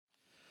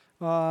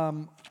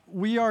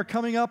We are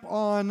coming up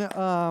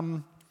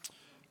on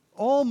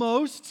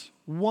almost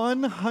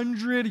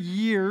 100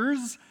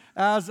 years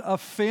as a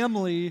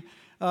family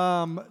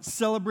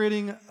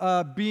celebrating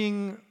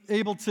being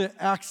able to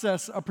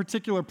access a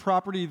particular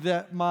property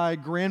that my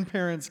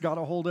grandparents got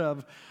a hold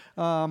of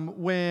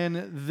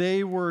when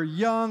they were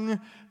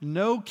young,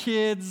 no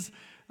kids,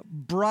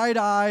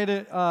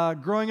 bright-eyed,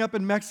 growing up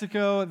in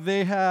Mexico.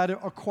 They had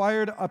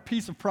acquired a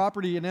piece of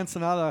property in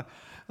Ensenada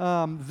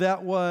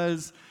that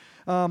was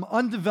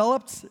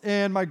undeveloped,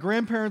 and my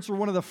grandparents were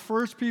one of the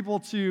first people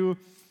to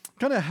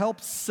kind of help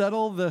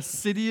settle the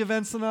city of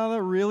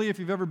Ensenada, really, if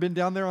you've ever been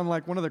down there on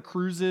like one of the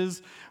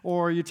cruises,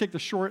 or you take the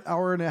short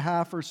hour and a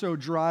half or so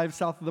drive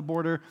south of the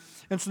border.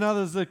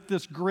 Ensenada is like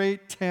this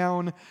great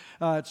town.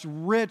 It's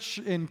rich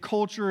in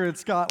culture.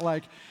 It's got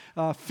like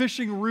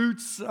fishing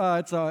roots.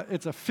 It's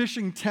a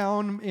fishing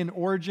town in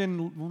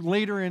origin.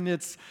 Later in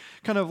its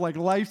kind of like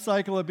life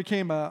cycle, it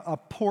became a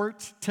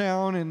port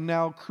town, and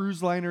now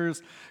cruise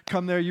liners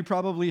come there. You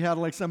probably had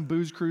like some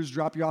booze cruise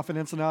drop you off in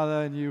Ensenada,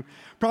 and you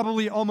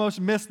probably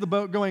almost missed the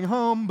boat going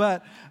home,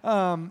 but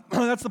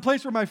that's the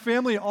place where my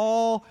family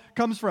all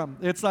comes from.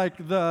 It's like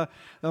the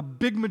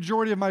big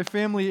majority of my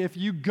family. If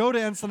you go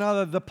to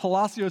Ensenada, the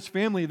Palacios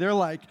family,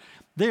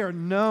 they are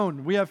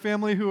known. We have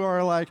family who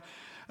are like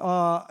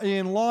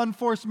in law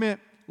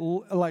enforcement,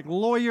 like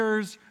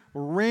lawyers,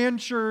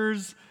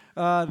 ranchers,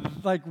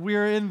 like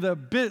we're in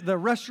the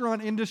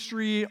restaurant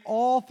industry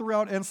all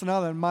throughout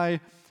Ensenada. And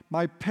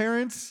my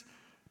parents,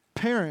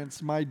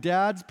 my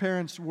dad's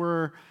parents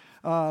were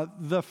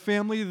the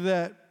family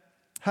that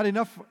had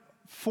enough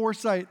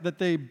foresight that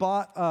they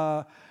bought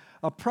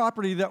a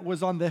property that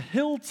was on the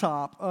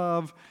hilltop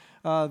of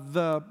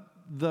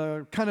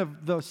the kind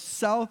of the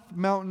South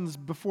Mountains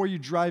before you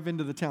drive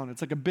into the town.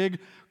 It's like a big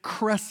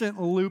crescent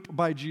loop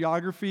by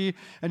geography,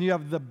 and you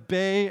have the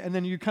bay, and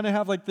then you kind of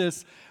have like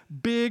this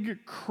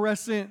big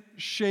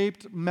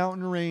crescent-shaped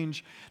mountain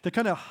range that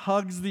kind of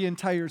hugs the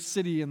entire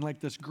city in like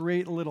this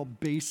great little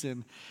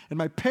basin. And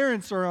my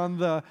parents are on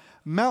the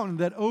mountain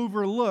that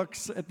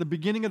overlooks, at the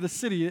beginning of the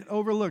city, it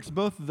overlooks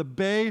both the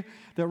bay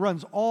that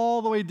runs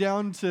all the way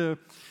down to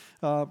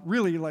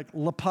really like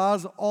La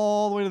Paz,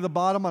 all the way to the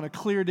bottom. On a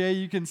clear day,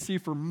 you can see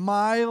for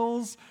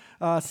miles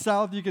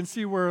south. You can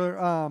see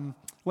where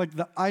like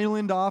the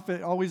island off,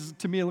 it always,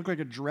 to me, it looked like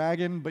a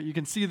dragon, but you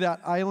can see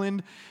that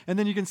island, and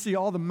then you can see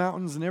all the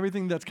mountains and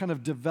everything that's kind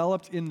of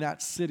developed in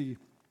that city.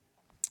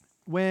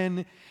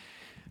 When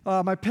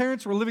my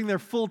parents were living there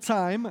full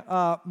time,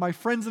 my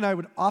friends and I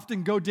would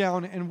often go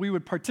down and we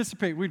would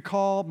participate. We'd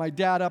call my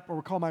dad up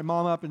or call my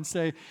mom up and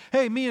say,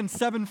 hey, me and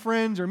 7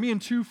 friends, or me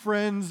and 2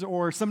 friends,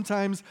 or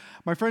sometimes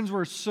my friends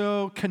were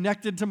so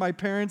connected to my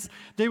parents,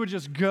 they would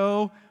just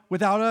go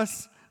without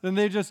us. Then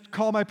they just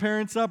call my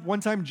parents up. One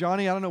time,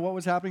 Johnny, I don't know what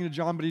was happening to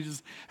John, but he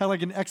just had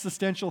like an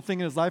existential thing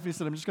in his life. He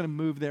said, I'm just going to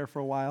move there for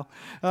a while.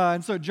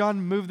 And so John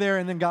moved there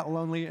and then got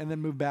lonely and then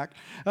moved back.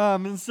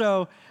 And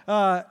so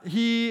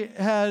he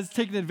has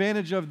taken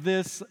advantage of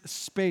this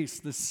space,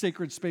 this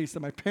sacred space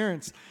that my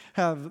parents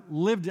have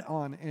lived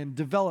on and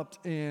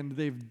developed, and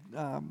they've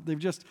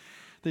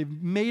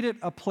made it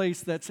a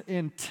place that's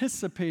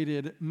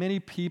anticipated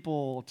many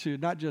people to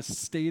not just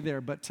stay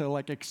there, but to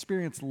like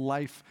experience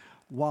life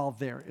while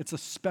there. It's a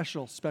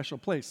special, special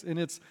place, and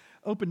it's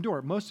open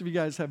door. Most of you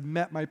guys have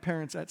met my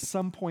parents at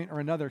some point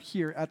or another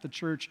here at the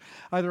church,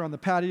 either on the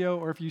patio,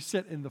 or if you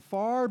sit in the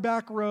far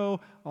back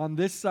row on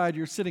this side,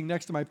 you're sitting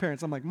next to my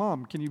parents. I'm like,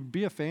 Mom, can you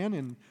be a fan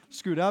and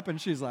scoot up? And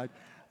she's like,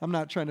 I'm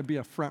not trying to be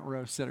a front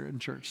row sitter in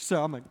church.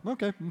 So I'm like,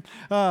 okay.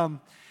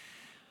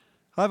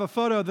 I have a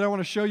photo that I want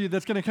to show you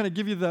that's going to kind of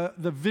give you the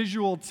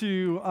visual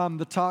to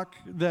the talk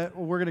that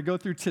we're going to go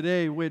through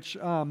today, which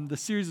the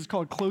series is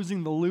called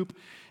Closing the Loop.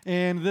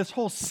 And this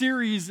whole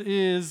series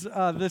is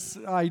this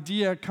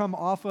idea come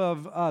off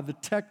of the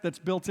tech that's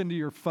built into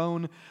your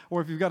phone, or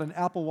if you've got an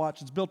Apple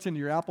Watch, it's built into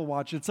your Apple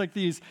Watch. It's like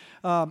these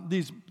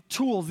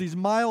tools, these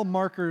mile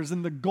markers,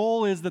 and the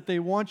goal is that they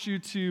want you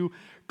to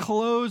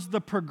close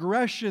the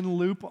progression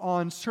loop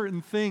on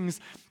certain things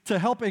to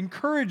help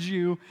encourage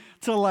you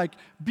to like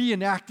be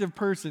an active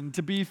person,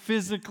 to be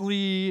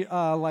physically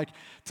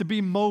to be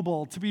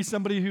mobile, to be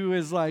somebody who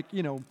is like,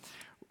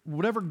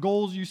 whatever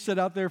goals you set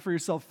out there for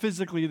yourself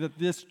physically, that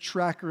this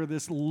tracker,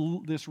 this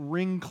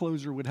ring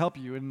closer would help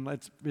you. And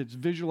it's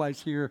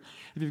visualized here.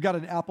 If you've got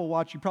an Apple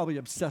Watch, you probably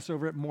obsess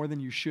over it more than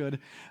you should.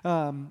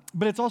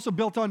 But it's also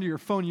built onto your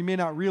phone. You may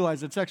not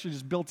realize it's actually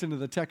just built into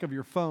the tech of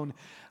your phone.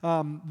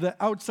 The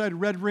outside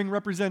red ring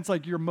represents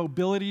like your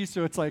mobility.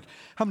 So it's like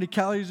how many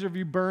calories have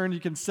you burned. You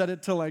can set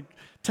it to like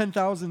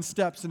 10,000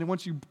 steps, and then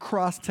once you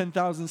cross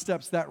 10,000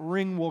 steps, that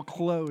ring will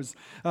close.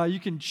 You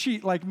can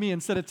cheat like me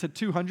and set it to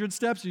 200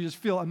 steps. You just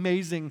feel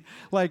amazing.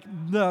 Like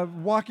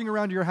walking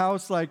around your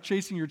house, like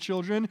chasing your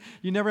children,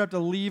 you never have to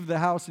leave the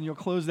house, and you'll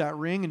close that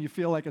ring, and you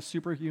feel like a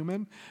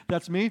superhuman.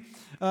 That's me.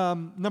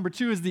 Number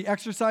 2 is the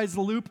exercise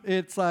loop.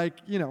 It's like,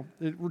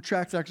 it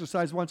tracks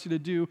exercise, wants you to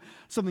do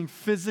something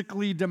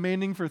physically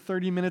demanding for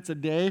 30 minutes a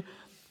day.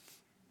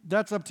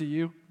 that's up to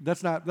you.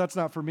 That's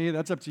not for me.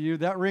 That's up to you.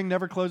 That ring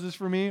never closes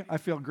for me. I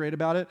feel great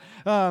about it.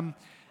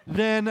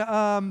 Then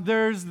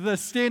there's the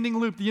standing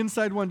loop. The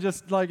inside one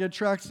just like it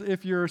tracks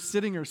if you're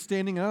sitting or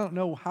standing. I don't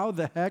know how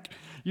the heck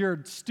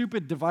your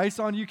stupid device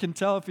on you can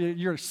tell if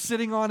you're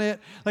sitting on it.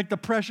 Like the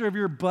pressure of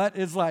your butt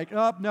is like,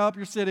 oh, nope,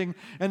 you're sitting.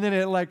 And then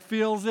it like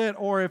feels it.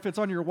 Or if it's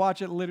on your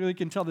watch, it literally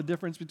can tell the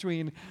difference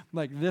between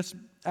like this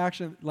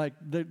action. Like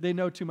they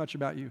know too much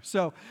about you.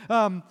 So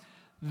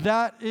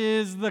that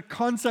is the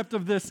concept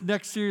of this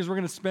next series. We're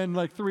going to spend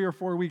like 3 or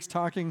 4 weeks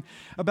talking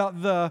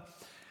about the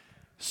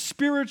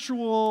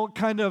spiritual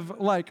kind of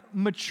like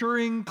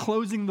maturing,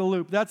 closing the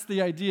loop. That's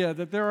the idea,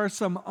 that there are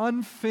some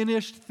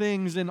unfinished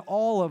things in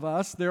all of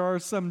us. There are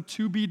some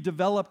to be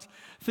developed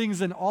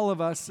things in all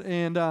of us.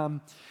 And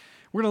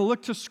we're going to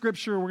look to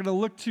Scripture. We're going to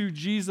look to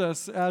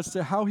Jesus as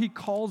to how he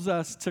calls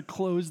us to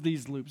close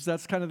these loops.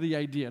 That's kind of the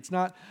idea. It's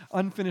not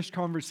unfinished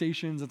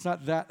conversations. It's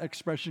not that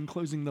expression,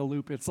 closing the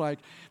loop. It's like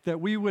that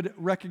we would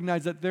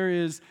recognize that there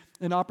is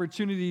an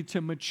opportunity to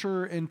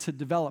mature and to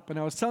develop. And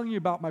I was telling you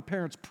about my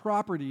parents'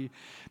 property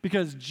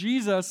because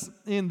Jesus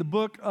in the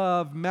book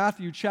of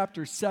Matthew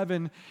chapter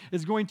 7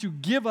 is going to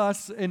give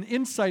us an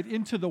insight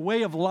into the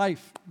way of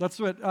life. That's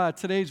what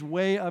today's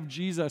way of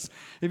Jesus.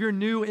 If you're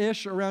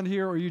new-ish around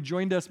here or you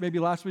joined us maybe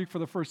last week for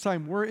the first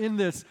time, we're in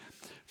this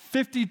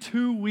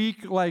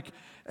 52-week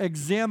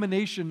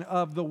examination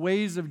of the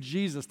ways of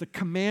Jesus, the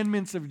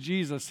commandments of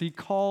Jesus. He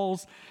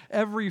calls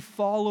every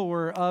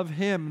follower of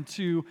him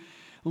to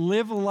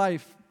live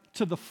life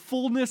to the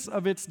fullness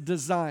of its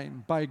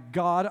design by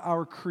God,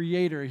 our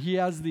Creator. He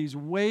has these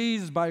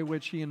ways by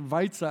which he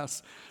invites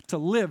us to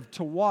live,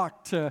 to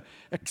walk, to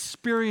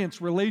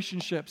experience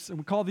relationships, and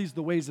we call these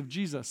the ways of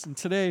Jesus. And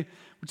today,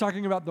 we're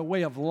talking about the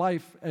way of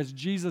life as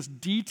Jesus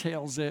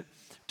details it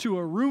to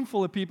a room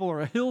full of people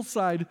or a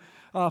hillside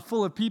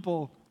full of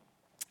people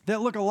that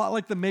look a lot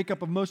like the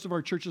makeup of most of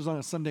our churches on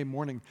a Sunday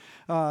morning.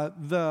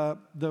 The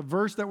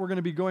verse that we're going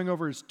to be going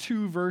over is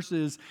 2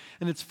 verses,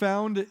 and it's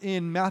found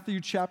in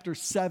Matthew chapter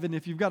 7.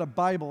 If you've got a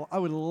Bible, I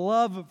would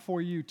love for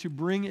you to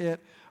bring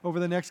it over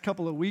the next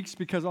couple of weeks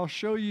because I'll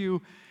show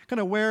you kind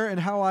of where and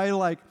how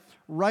I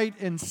write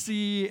and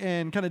see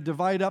and kind of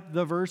divide up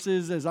the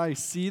verses as I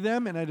see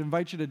them, and I'd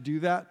invite you to do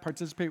that,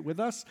 participate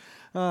with us.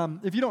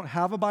 If you don't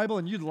have a Bible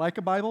and you'd like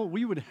a Bible,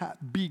 we would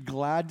be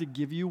glad to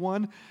give you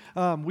one.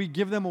 We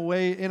give them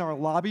away in our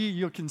lobby.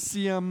 You can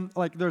see them,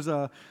 there's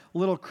a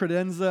little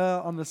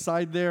credenza on the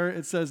side there.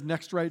 It says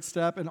Next Right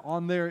Step, and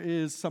on there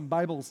is some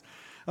Bibles.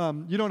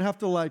 You don't have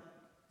to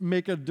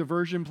make a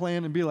diversion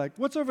plan and be like,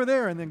 what's over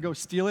there? And then go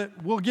steal it.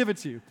 We'll give it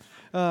to you.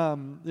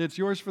 It's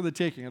yours for the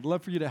taking. I'd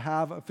love for you to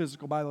have a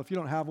physical Bible. If you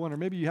don't have one, or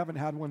maybe you haven't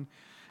had one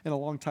in a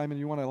long time and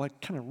you want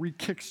to kind of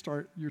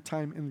re-kickstart your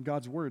time in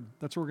God's Word.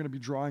 That's where we're going to be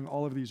drawing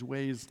all of these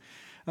ways.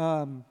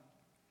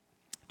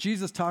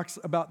 Jesus talks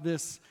about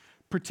this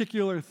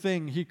particular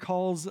thing. He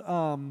calls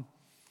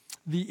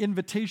the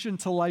invitation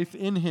to life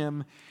in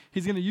him.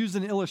 He's going to use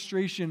an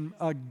illustration,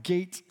 a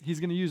gate. He's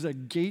going to use a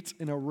gate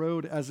and a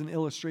road as an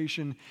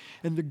illustration.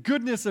 And the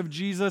goodness of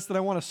Jesus that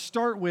I want to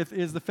start with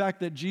is the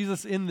fact that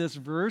Jesus in this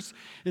verse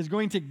is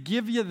going to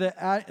give you the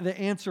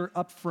answer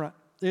up front.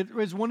 It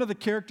is one of the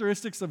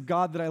characteristics of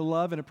God that I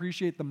love and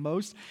appreciate the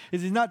most,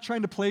 is he's not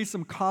trying to play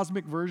some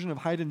cosmic version of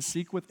hide and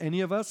seek with any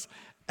of us,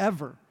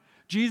 ever.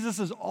 Jesus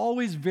is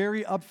always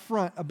very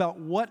upfront about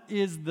what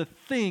is the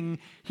thing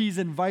he's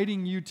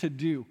inviting you to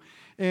do.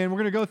 And we're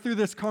going to go through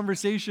this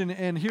conversation,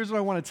 and here's what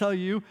I want to tell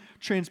you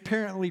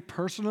transparently,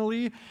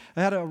 personally.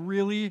 I had a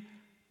really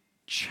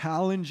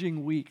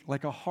challenging week,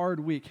 a hard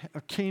week. I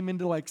came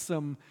into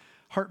some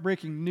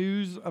heartbreaking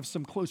news of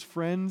some close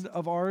friends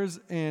of ours,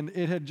 and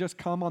it had just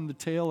come on the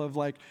tail of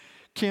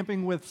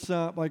camping with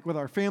with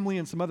our family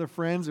and some other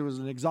friends. It was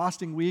an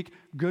exhausting week,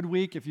 good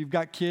week. If you've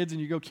got kids and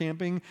you go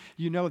camping,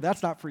 you know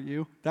that's not for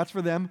you. That's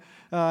for them.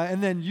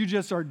 And then you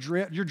just are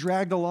you're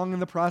dragged along in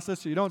the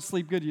process, so you don't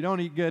sleep good, you don't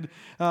eat good,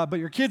 but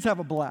your kids have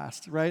a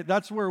blast, right?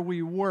 That's where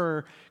we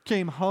were.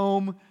 Came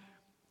home,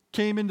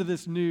 came into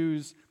this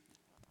news,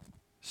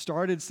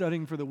 started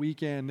studying for the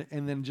weekend,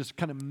 and then just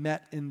kind of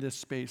met in this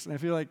space. And I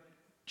feel like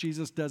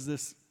Jesus does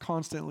this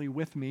constantly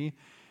with me,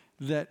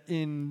 that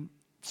in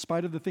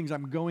spite of the things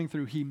I'm going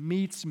through, he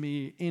meets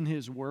me in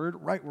his word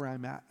right where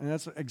I'm at. And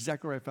that's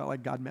exactly where I felt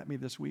like God met me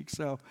this week.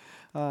 So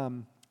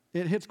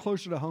it hits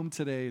closer to home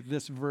today,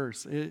 this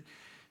verse.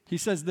 He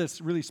says this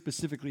really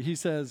specifically. He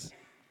says,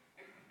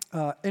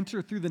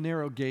 enter through the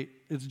narrow gate.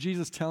 It's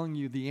Jesus telling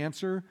you the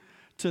answer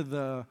to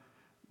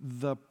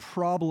the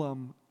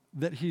problem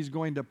that he's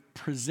going to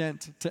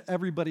present to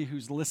everybody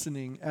who's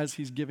listening as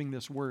he's giving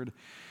this word.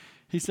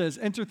 He says,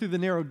 enter through the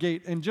narrow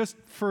gate. And just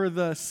for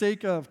the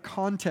sake of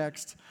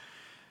context,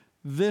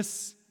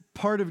 this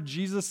part of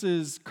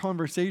Jesus'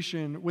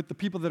 conversation with the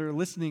people that are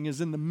listening is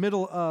in the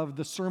middle of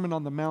the Sermon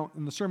on the Mount.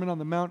 And the Sermon on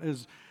the Mount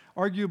is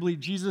arguably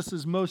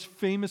Jesus' most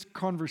famous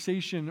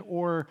conversation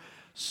or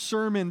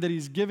sermon that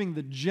he's giving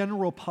the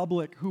general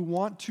public who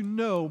want to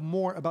know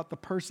more about the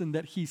person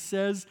that he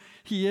says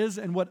he is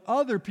and what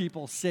other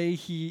people say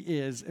he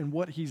is and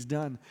what he's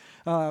done.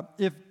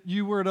 If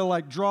you were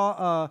to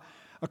draw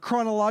a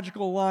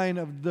chronological line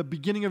of the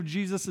beginning of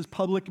Jesus'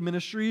 public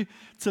ministry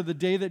to the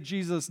day that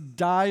Jesus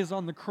dies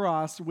on the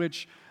cross,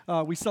 which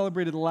we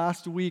celebrated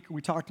last week,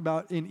 we talked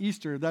about in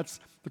Easter. That's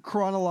the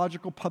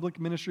chronological public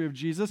ministry of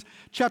Jesus.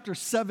 Chapter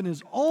 7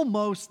 is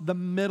almost the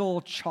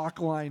middle chalk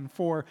line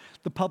for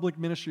the public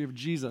ministry of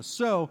Jesus.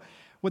 So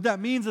what that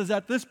means is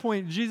at this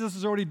point, Jesus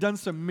has already done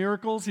some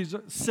miracles. He's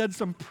said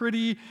some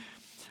pretty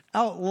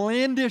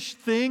outlandish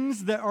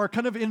things that are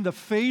kind of in the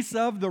face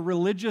of the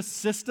religious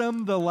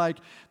system,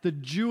 the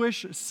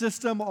Jewish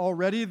system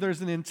already. There's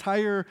an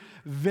entire,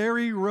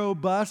 very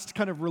robust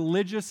kind of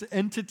religious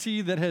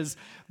entity that has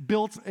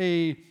built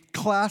a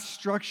class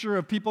structure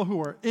of people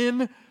who are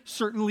in,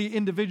 certainly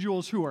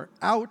individuals who are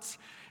out.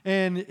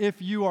 And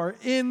if you are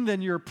in,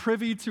 then you're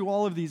privy to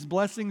all of these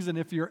blessings. And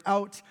if you're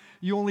out,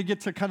 you only get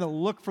to kind of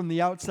look from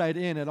the outside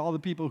in at all the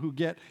people who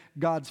get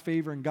God's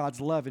favor and God's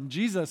love. And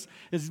Jesus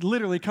is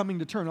literally coming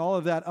to turn all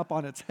of that up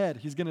on its head.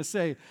 He's going to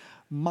say,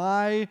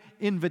 my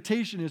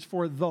invitation is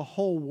for the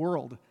whole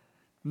world,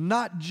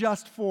 not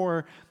just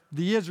for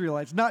the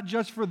Israelites, not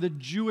just for the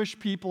Jewish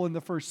people in the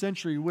first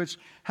century, which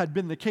had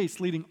been the case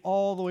leading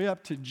all the way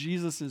up to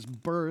Jesus'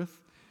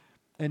 birth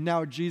and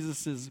now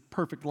Jesus'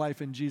 perfect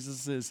life and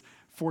Jesus'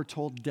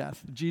 foretold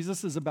death.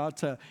 Jesus is about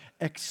to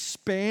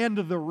expand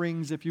the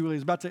rings, if you will.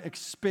 He's about to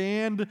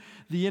expand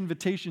the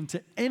invitation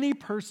to any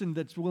person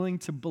that's willing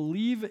to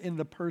believe in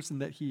the person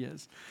that he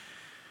is.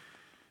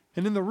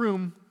 And in the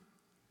room,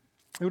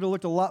 it would have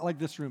looked a lot like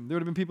this room. There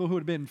would have been people who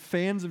had been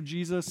fans of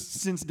Jesus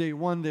since day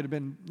one. They'd have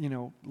been,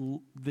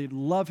 they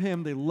love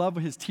him. They love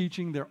his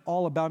teaching. They're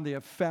all about him. They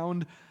have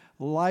found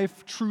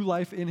life, true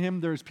life in him.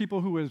 There's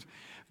people who have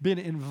been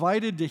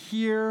invited to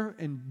hear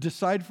and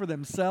decide for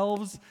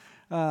themselves.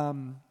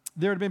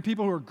 There had been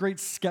people who were great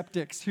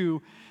skeptics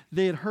who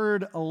they had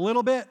heard a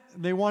little bit.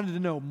 They wanted to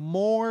know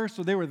more,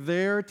 so they were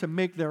there to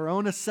make their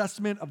own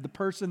assessment of the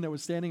person that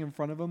was standing in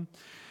front of them.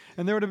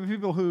 And there would have been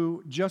people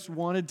who just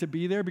wanted to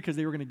be there because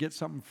they were going to get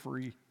something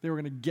free. They were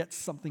going to get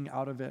something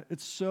out of it.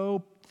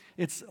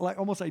 It's like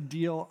almost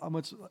ideal,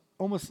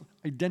 almost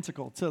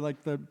identical to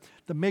like the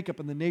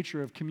makeup and the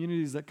nature of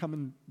communities that come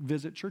and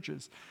visit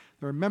churches.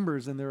 There are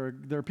members and there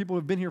are people who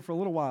have been here for a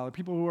little while. There are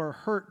people who are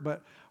hurt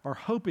but are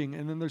hoping.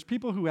 And then there's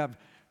people who have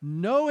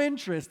no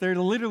interest. They're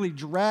literally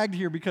dragged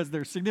here because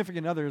their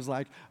significant other is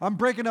like, I'm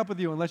breaking up with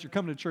you unless you're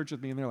coming to church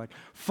with me. And they're like,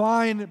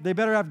 fine, they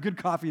better have good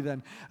coffee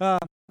then.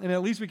 And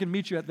at least we can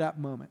meet you at that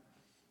moment.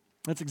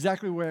 That's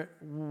exactly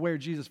where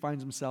Jesus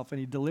finds himself, and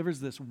he delivers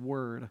this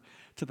word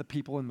to the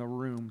people in the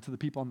room, to the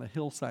people on the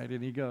hillside,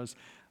 and he goes,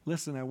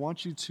 listen, I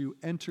want you to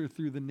enter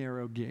through the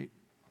narrow gate.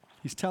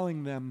 He's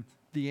telling them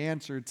the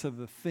answer to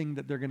the thing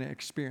that they're going to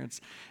experience,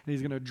 and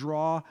he's going to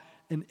draw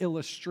an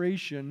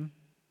illustration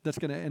that's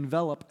going to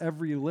envelop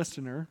every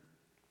listener,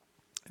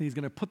 and he's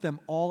going to put them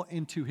all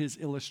into his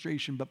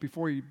illustration, but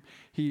before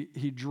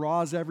he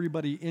draws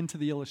everybody into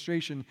the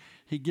illustration,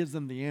 he gives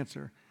them the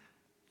answer.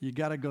 You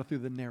got to go through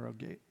the narrow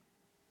gate.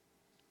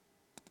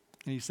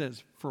 And he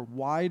says, for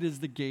wide is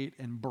the gate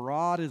and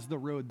broad is the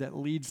road that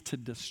leads to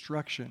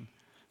destruction.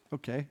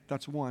 Okay,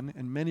 that's one,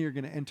 and many are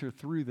going to enter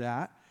through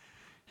that.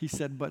 He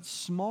said, but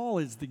small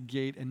is the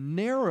gate and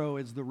narrow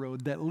is the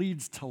road that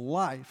leads to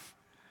life,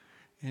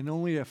 and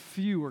only a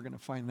few are going to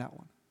find that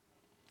one.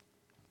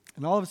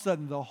 And all of a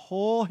sudden, the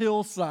whole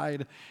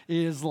hillside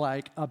is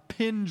like a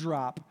pin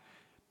drop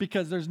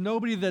because there's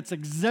nobody that's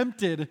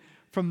exempted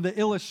from the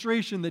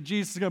illustration that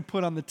Jesus is going to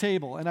put on the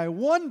table. And I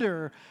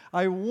wonder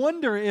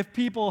if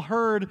people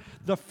heard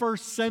the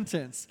first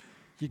sentence,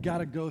 you got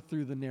to go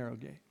through the narrow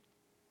gate.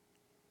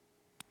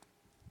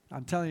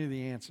 I'm telling you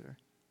the answer.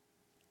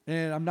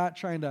 And I'm not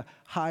trying to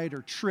hide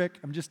or trick.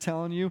 I'm just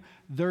telling you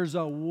there's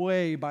a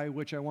way by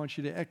which I want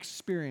you to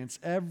experience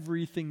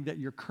everything that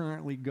you're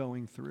currently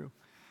going through.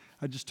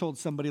 I just told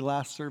somebody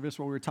last service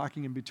while we were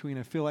talking in between,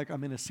 I feel like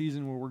I'm in a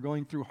season where we're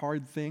going through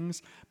hard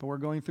things, but we're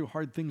going through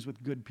hard things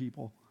with good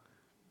people.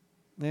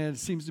 And it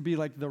seems to be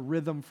like the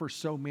rhythm for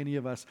so many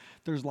of us.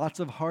 There's lots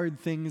of hard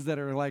things that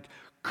are like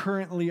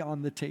currently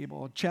on the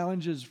table.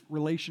 Challenges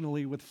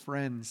relationally with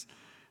friends.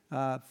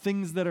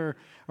 Things that are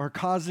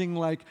causing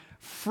like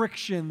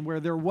friction where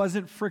there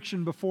wasn't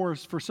friction before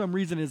for some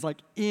reason is like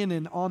in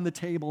and on the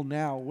table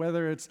now.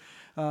 Whether it's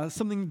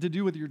something to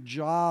do with your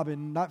job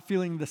and not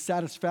feeling the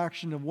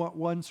satisfaction of what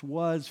once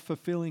was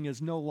fulfilling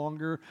is no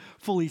longer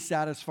fully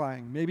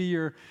satisfying. Maybe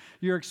you're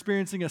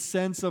experiencing a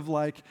sense of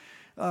like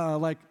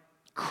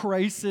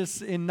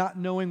crisis in not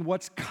knowing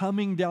what's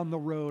coming down the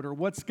road or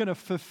what's going to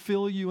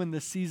fulfill you in the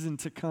season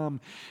to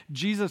come.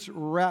 Jesus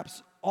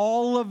wraps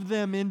all of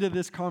them into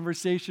this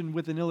conversation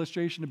with an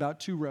illustration about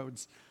two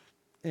roads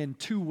and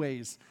two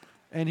ways.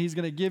 and he's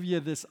going to give you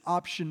this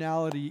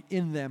optionality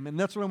in them. And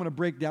that's what I'm going to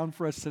break down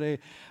for us today.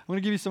 I'm going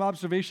to give you some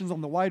observations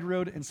on the wide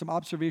road and some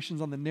observations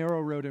on the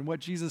narrow road, and what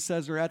Jesus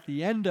says are at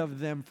the end of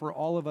them for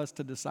all of us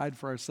to decide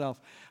for ourselves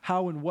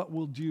how and what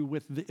we'll do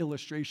with the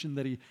illustration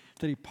that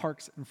he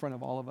parks in front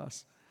of all of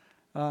us.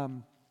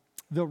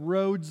 The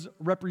roads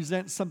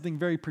represent something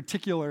very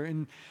particular,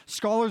 and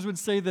scholars would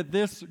say that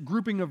this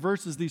grouping of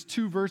verses, these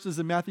two verses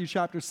in Matthew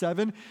chapter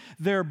 7,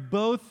 they're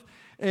both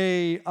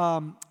a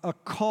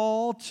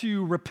call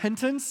to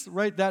repentance,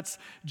 right? That's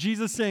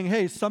Jesus saying,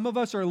 hey, some of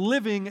us are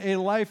living a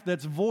life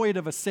that's void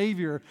of a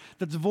Savior,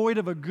 that's void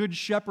of a good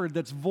shepherd,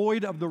 that's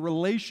void of the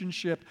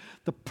relationship,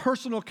 the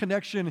personal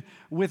connection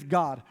with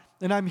God.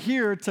 And I'm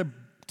here to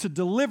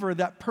deliver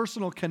that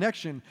personal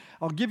connection.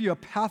 I'll give you a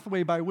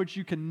pathway by which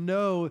you can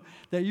know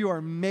that you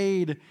are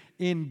made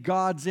in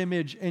God's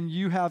image and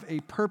you have a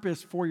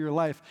purpose for your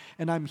life.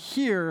 And I'm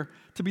here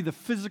to be the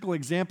physical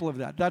example of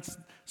that. That's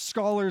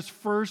scholars'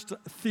 first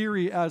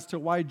theory as to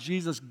why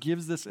Jesus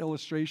gives this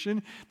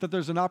illustration, that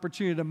there's an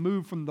opportunity to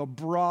move from the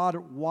broad,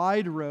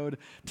 wide road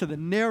to the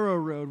narrow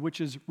road,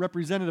 which is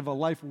representative of a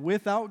life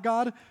without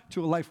God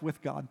to a life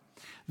with God.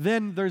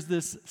 Then there's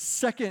this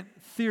second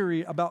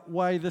theory about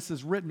why this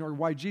is written or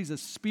why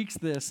Jesus speaks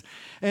this,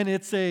 and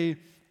it's a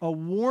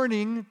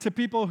warning to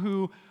people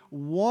who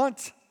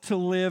want to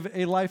live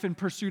a life in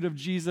pursuit of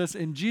Jesus,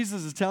 and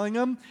Jesus is telling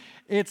them,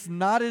 it's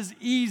not as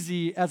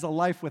easy as a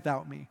life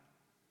without me.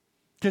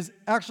 Because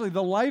actually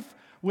the life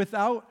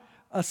without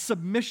a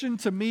submission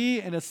to me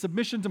and a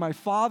submission to my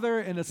Father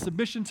and a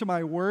submission to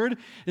my word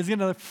is going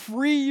to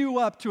free you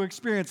up to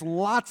experience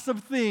lots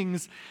of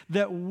things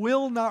that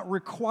will not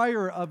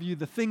require of you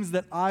the things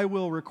that I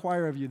will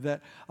require of you,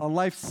 that a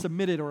life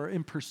submitted or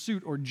in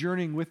pursuit or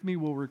journeying with me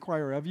will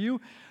require of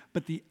you,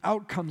 but the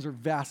outcomes are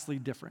vastly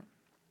different.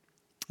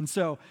 And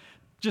so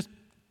just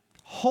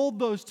hold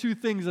those two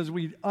things as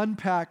we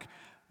unpack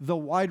the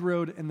wide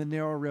road and the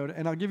narrow road.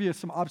 And I'll give you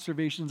some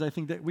observations I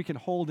think that we can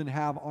hold and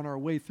have on our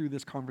way through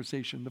this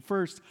conversation. The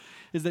first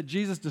is that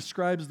Jesus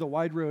describes the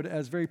wide road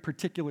as very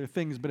particular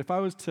things. But if I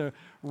was to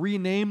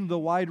rename the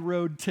wide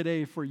road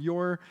today for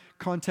your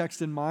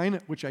context in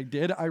mind, which I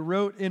did, I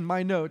wrote in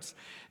my notes,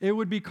 it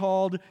would be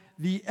called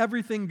the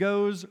everything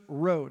goes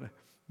road,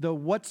 the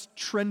what's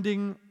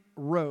trending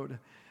road,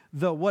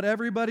 the what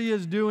everybody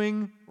is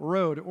doing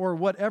road, or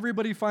what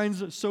everybody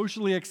finds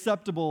socially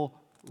acceptable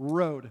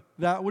road.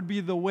 That would be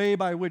the way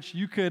by which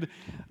you could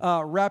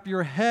wrap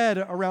your head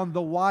around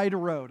the wide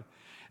road.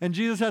 And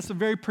Jesus has some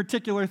very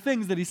particular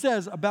things that he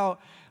says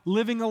about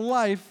living a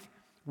life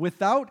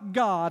without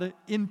God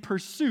in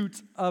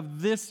pursuit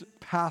of this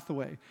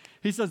pathway.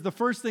 He says the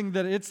first thing,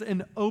 that it's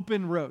an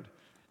open road.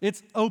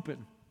 It's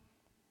open.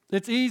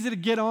 It's easy to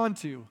get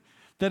onto.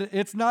 That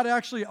it's not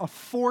actually a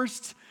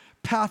forced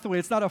pathway.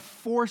 It's not a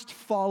forced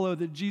follow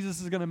that Jesus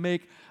is going to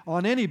make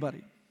on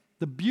anybody.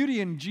 The beauty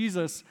in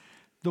Jesus,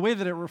 the way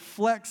that it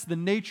reflects the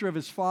nature of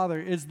his Father,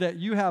 is that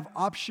you have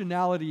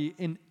optionality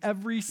in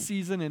every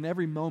season and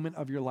every moment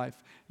of your life.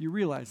 You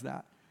realize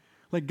that.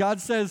 Like God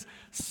says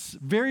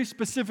very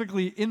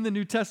specifically in the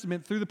New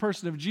Testament through the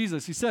person of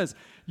Jesus, he says,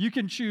 you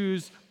can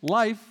choose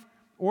life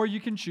or you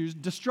can choose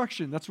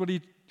destruction. That's what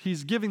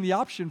he's giving the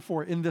option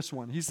for in this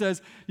one. He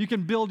says you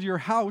can build your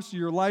house,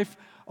 your life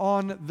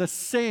on the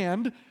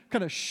sand,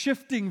 kind of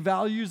shifting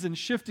values and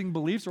shifting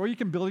beliefs, or you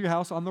can build your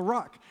house on the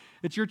rock.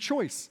 It's your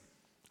choice.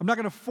 I'm not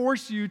going to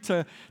force you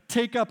to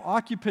take up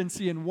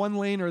occupancy in one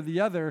lane or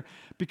the other,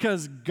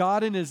 because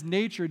God in his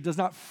nature does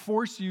not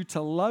force you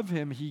to love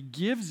him. He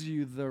gives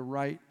you the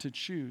right to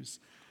choose.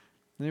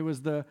 And it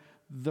was the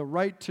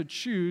right to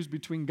choose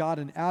between God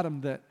and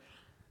Adam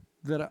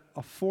that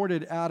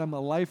afforded Adam a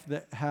life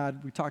that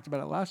had, we talked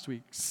about it last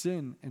week,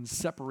 sin and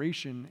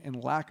separation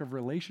and lack of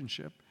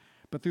relationship.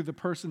 But through the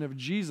person of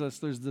Jesus,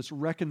 there's this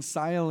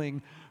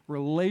reconciling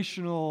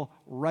relational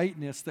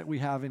rightness that we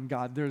have in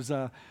God. There's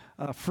a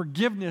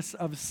forgiveness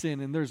of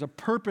sin, and there's a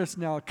purpose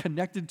now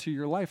connected to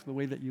your life, the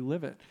way that you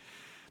live it.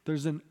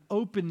 There's an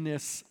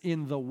openness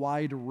in the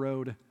wide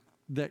road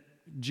that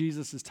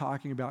Jesus is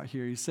talking about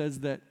here. He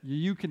says that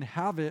you can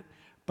have it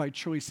by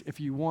choice if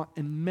you want,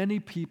 and many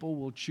people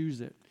will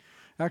choose it.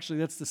 Actually,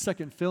 that's the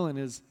second fill-in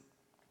is,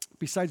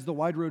 besides the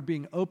wide road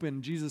being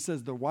open, Jesus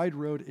says the wide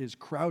road is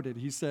crowded.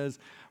 He says,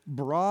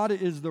 broad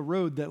is the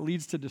road that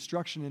leads to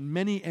destruction, and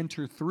many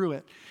enter through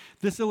it.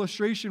 This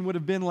illustration would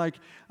have been like,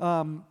 it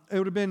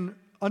would have been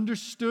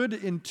understood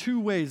in two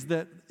ways,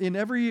 that in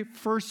every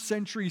first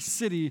century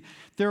city,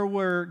 there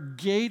were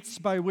gates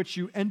by which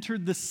you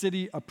entered the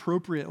city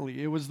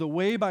appropriately. It was the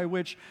way by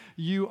which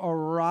you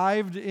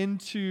arrived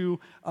into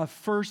a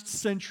first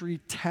century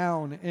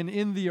town. And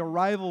in the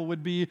arrival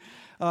would be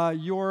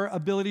your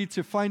ability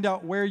to find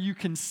out where you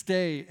can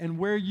stay and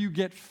where you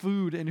get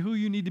food and who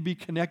you need to be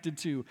connected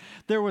to.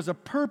 There was a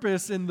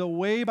purpose in the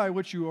way by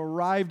which you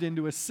arrived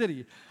into a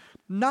city.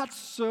 not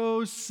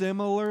so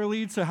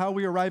similarly to how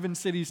we arrive in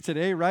cities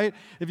today, right?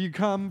 If you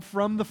come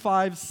from the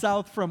 5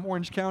 south from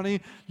Orange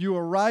County, you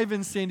arrive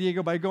in San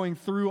Diego by going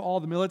through all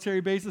the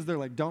military bases. They're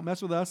like, don't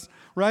mess with us,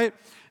 right?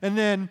 And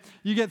then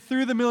you get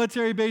through the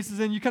military bases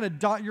and you kind of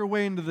dot your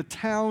way into the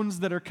towns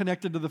that are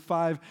connected to the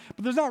 5.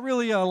 But there's not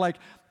really a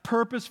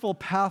purposeful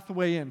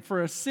pathway in.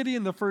 For a city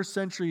in the first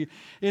century,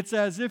 it's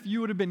as if you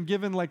would have been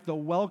given the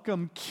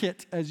welcome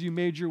kit as you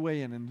made your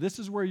way in. And this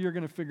is where you're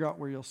going to figure out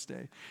where you'll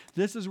stay.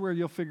 This is where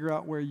you'll figure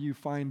out where you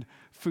find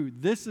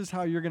food. This is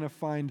how you're going to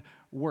find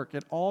work.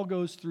 It all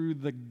goes through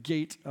the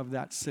gate of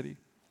that city.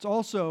 It's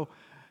also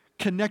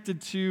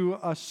connected to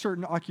a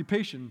certain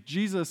occupation.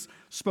 Jesus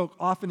spoke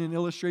often in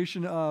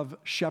illustration of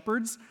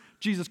shepherds.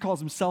 Jesus calls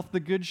himself the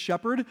Good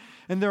Shepherd.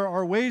 And there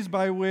are ways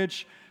by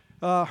which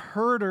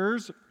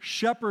herders,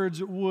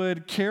 shepherds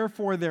would care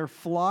for their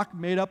flock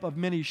made up of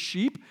many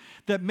sheep,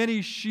 that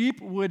many sheep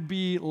would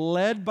be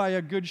led by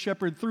a good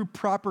shepherd through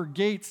proper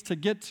gates to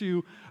get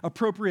to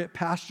appropriate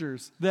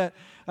pastures, that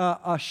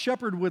a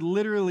shepherd would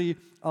literally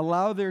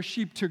allow their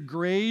sheep to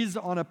graze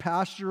on a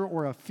pasture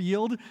or a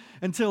field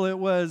until it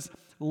was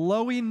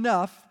low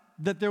enough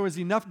that there was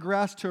enough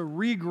grass to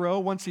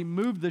regrow once he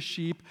moved the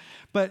sheep,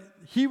 but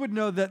he would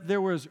know that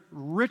there was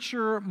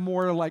richer,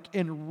 more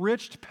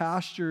enriched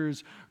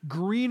pastures,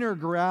 greener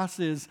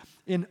grasses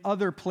in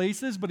other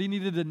places, but he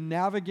needed to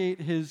navigate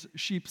his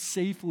sheep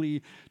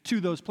safely to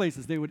those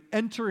places. They would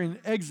enter and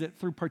exit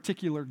through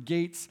particular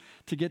gates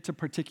to get to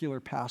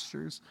particular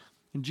pastures.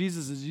 And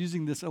Jesus is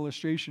using this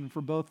illustration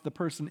for both the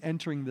person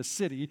entering the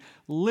city,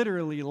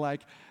 literally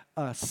like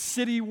a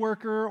city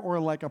worker or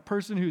like a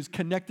person who's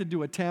connected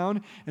to a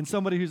town, and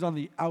somebody who's on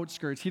the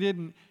outskirts. He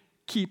didn't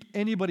keep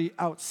anybody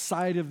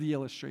outside of the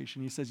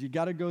illustration. He says you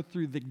got to go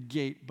through the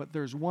gate, but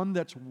there's one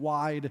that's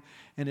wide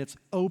and it's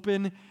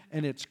open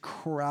and it's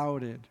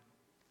crowded.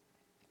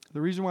 The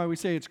reason why we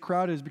say it's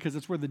crowded is because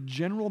it's where the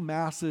general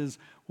masses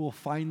will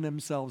find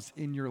themselves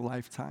in your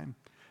lifetime.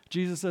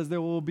 Jesus says there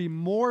will be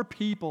more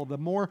people. The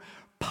more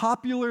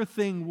popular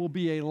thing will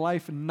be a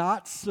life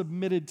not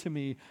submitted to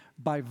me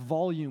by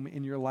volume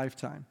in your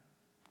lifetime.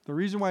 The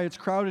reason why it's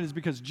crowded is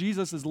because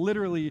Jesus is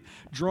literally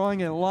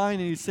drawing a line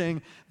and he's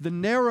saying, the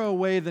narrow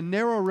way, the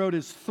narrow road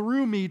is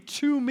through me,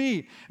 to me.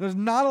 And there's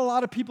not a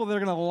lot of people that are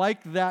going to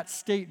like that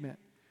statement.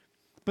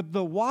 But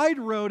the wide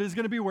road is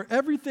going to be where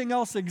everything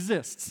else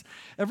exists.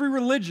 Every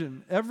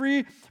religion,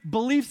 every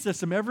belief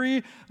system,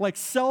 every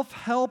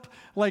self-help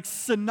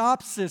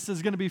synopsis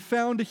is going to be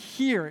found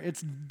here.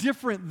 It's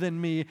different than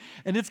me,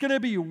 and it's going to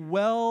be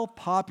well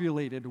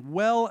populated,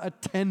 well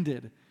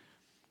attended.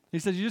 He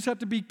says you just have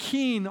to be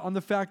keen on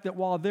the fact that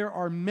while there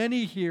are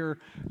many here,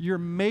 your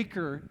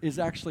maker is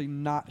actually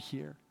not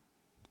here.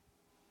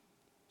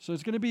 So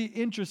it's going to be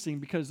interesting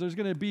because there's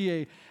going to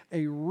be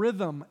a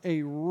rhythm,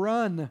 a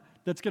run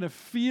that's going to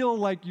feel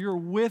like you're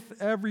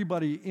with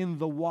everybody in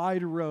the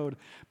wide road,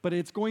 but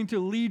it's going to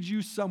lead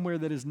you somewhere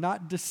that is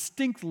not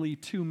distinctly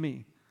to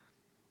me.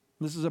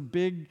 This is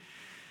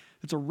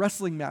it's a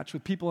wrestling match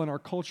with people in our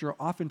culture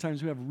oftentimes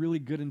who have really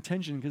good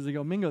intention because they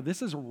go, Mingo,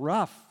 this is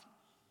rough.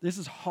 This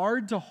is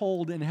hard to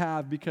hold and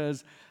have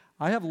because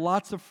I have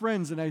lots of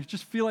friends and I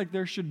just feel like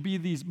there should be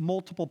these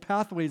multiple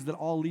pathways that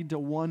all lead to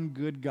one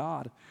good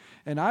God.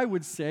 And I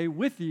would say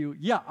with you,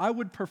 yeah, I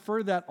would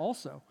prefer that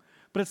also.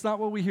 But it's not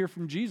what we hear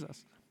from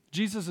Jesus.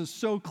 Jesus is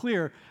so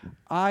clear,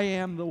 I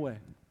am the way,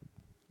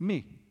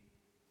 me.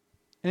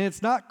 And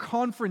it's not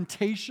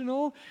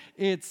confrontational,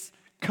 it's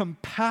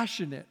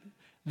compassionate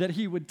that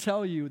he would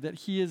tell you that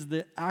he is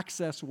the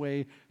access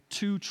way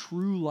to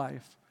true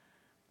life.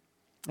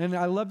 And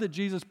I love that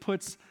Jesus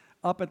puts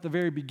up at the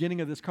very beginning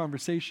of this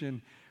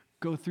conversation,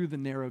 go through the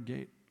narrow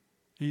gate.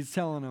 He's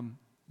telling them,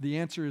 the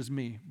answer is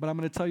me, but I'm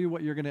going to tell you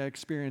what you're going to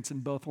experience in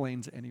both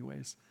lanes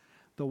anyways.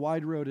 The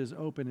wide road is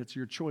open. It's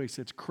your choice.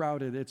 It's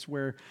crowded. It's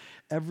where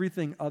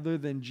everything other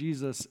than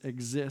Jesus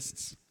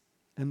exists.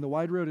 And the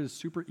wide road is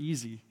super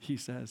easy, he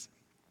says.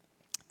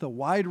 The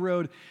wide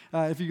road,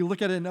 if you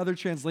look at it in other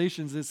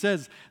translations, it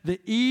says the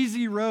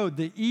easy road,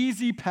 the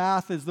easy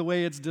path is the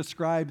way it's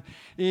described,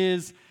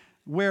 is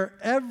where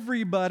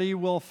everybody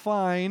will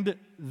find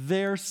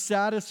their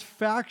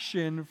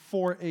satisfaction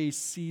for a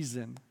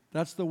season.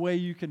 That's the way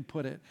you can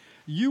put it.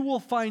 You will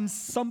find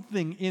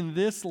something in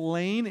this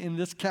lane, in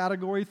this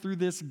category, through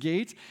this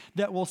gate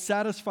that will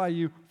satisfy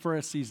you for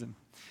a season.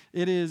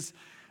 It is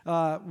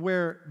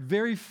where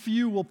very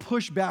few will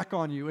push back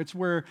on you. It's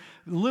where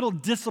little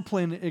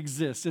discipline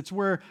exists. It's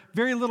where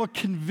very little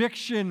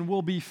conviction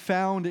will be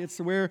found. It's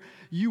where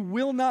you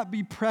will not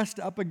be pressed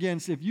up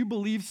against. If you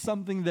believe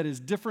something that is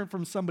different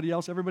from somebody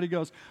else, everybody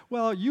goes,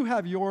 well, you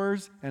have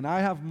yours and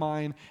I have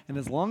mine, and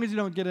as long as you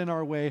don't get in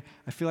our way,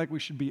 I feel like we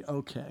should be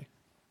okay.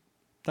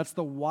 That's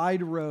the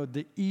wide road,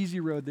 the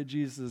easy road that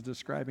Jesus is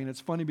describing. It's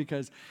funny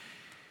because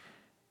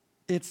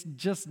it's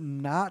just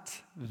not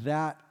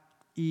that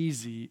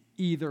easy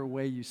either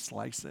way you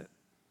slice it.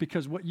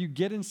 Because what you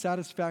get in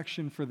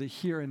satisfaction for the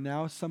here and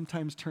now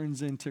sometimes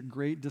turns into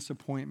great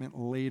disappointment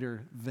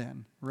later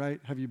then, right?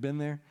 Have you been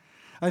there?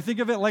 I think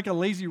of it like a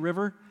lazy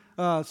river.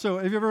 So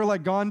have you ever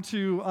like gone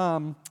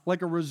to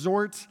like a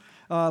resort?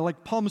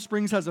 Like Palm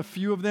Springs has a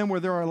few of them where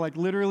there are like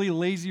literally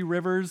lazy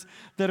rivers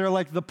that are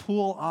like the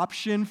pool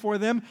option for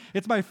them.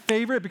 It's my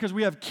favorite because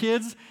we have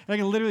kids and I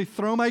can literally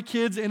throw my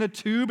kids in a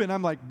tube and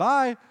I'm like,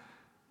 bye.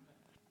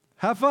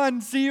 Have fun.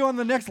 See you on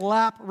the next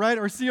lap, right?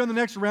 Or see you on the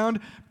next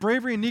round.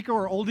 Bravery and Nico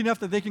are old enough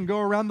that they can go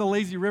around the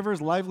lazy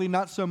rivers. Lively,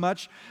 not so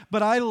much.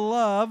 But I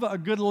love a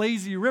good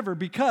lazy river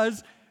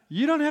because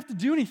you don't have to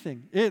do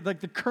anything. Like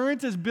the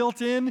current is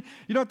built in.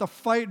 You don't have to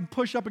fight and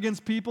push up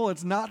against people.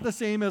 It's not the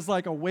same as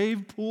like a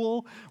wave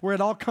pool where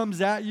it all comes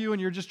at you and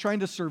you're just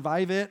trying to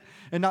survive it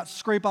and not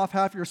scrape off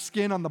half your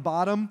skin on the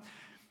bottom.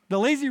 The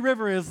lazy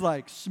river is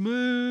like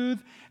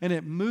smooth and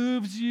it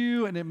moves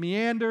you and it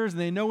meanders and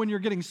they know when you're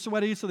getting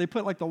sweaty, so they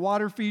put like the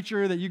water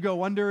feature that you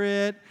go under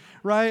it,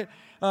 right?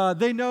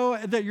 They know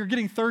that you're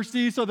getting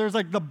thirsty, so there's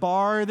like the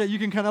bar that you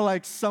can kind of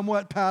like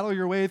somewhat paddle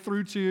your way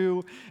through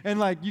to, and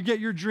like you get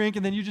your drink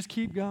and then you just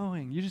keep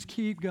going. You just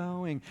keep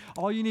going.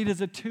 All you need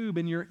is a tube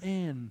and you're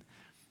in.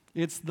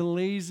 It's the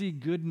lazy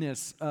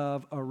goodness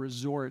of a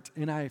resort,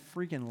 and I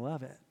freaking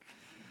love it.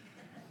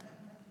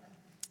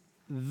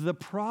 The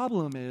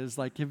problem is,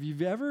 like, if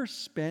you've ever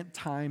spent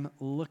time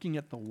looking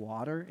at the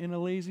water in a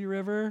lazy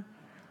river,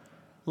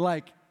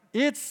 like,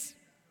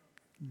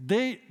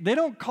 they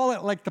don't call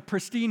it, like, the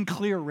pristine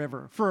clear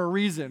river for a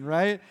reason,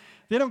 right?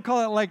 They don't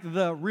call it, like,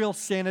 the real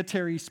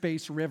sanitary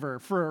space river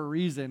for a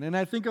reason. And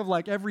I think of,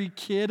 like, every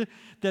kid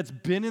that's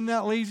been in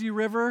that lazy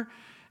river,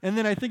 and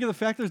then I think of the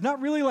fact there's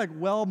not really, like,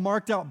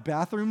 well-marked out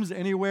bathrooms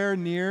anywhere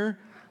near,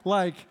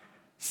 like,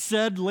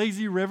 said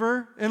lazy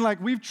river. And like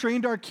we've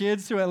trained our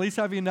kids to at least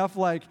have enough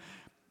like,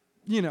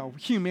 you know,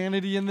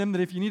 humanity in them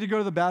that if you need to go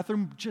to the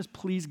bathroom, just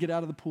please get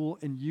out of the pool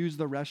and use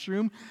the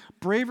restroom.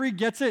 Bravery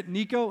gets it.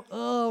 Nico,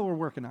 we're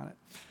working on it.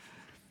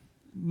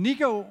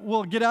 Nico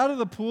will get out of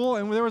the pool,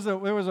 and there was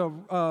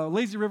a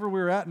lazy river we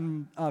were at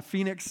in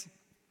Phoenix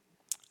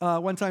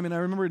one time, and I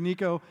remember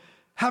Nico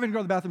having to go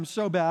to the bathroom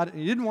so bad, and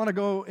he didn't want to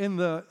go in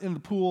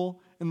the pool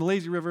in the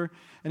lazy river,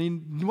 and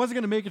he wasn't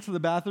going to make it to the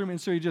bathroom,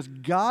 and so he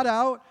just got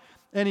out.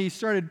 And he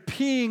started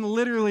peeing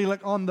literally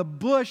like on the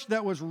bush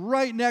that was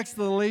right next to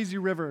the lazy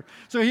river.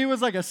 So he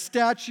was like a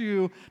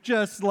statue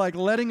just like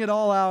letting it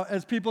all out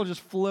as people just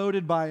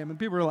floated by him. And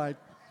people were like,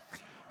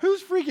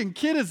 whose freaking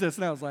kid is this?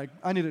 And I was like,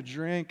 I need a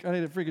drink. I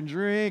need a freaking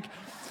drink.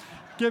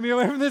 Get me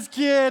away from this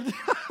kid.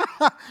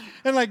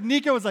 And like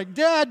Nico was like,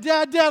 Dad,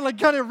 like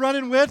kind of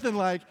running with and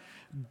like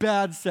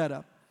bad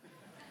setup.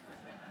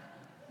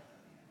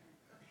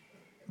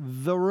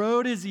 The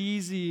road is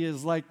easy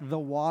as like the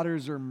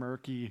waters are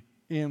murky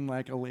in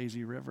like a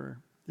lazy river.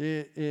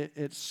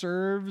 It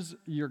serves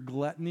your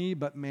gluttony,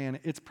 but man,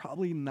 it's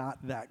probably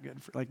not that good.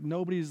 Like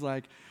nobody's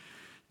like,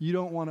 you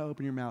don't want to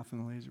open your mouth in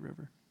the lazy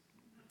river.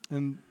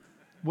 And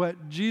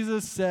what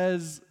Jesus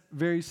says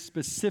very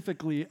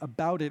specifically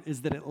about it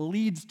is that it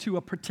leads to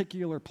a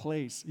particular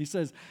place. He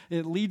says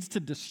it leads to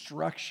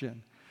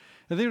destruction.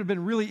 I think it would have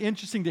been really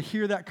interesting to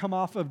hear that come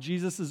off of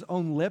Jesus'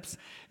 own lips.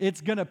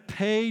 It's going to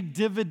pay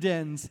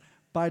dividends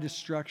by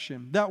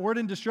destruction. That word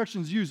in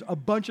destruction is used a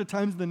bunch of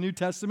times in the New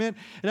Testament.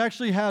 It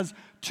actually has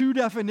two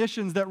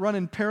definitions that run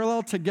in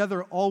parallel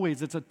together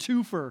always. It's a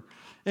twofer.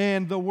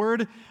 And the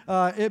word,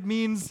 it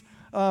means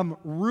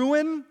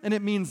ruin and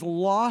it means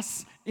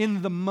loss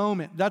in the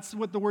moment. That's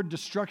what the word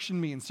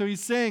destruction means. So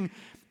he's saying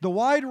the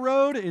wide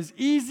road is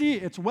easy,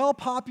 it's well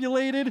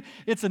populated,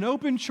 it's an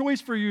open choice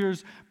for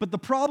yours, but the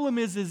problem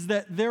is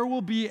that there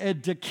will be a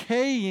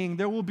decaying,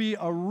 there will be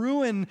a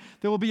ruin,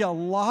 there will be a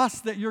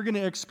loss that you're going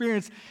to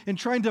experience in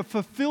trying to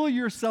fulfill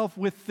yourself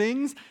with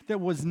things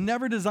that was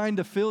never designed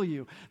to fill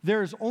you.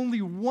 There's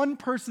only one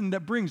person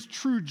that brings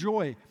true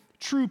joy,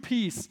 true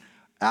peace,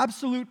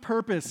 absolute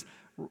purpose,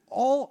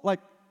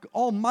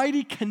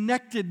 almighty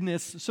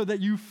connectedness so that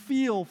you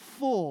feel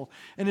full,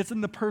 and it's in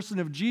the person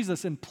of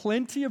Jesus. And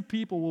plenty of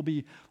people will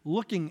be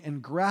looking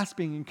and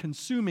grasping and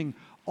consuming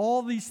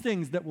all these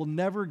things that will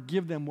never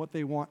give them what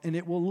they want, and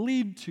it will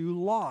lead to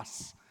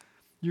loss.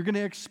 You're going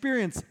to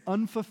experience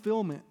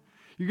unfulfillment.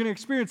 You're going to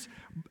experience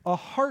a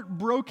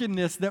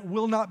heartbrokenness that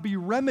will not be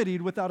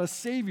remedied without a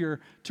Savior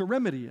to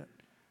remedy it.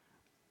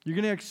 You're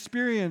going to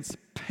experience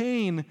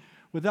pain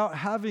without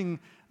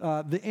having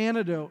the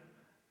antidote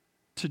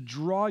to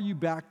draw you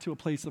back to a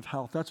place of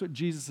health. That's what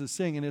Jesus is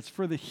saying, and it's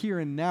for the here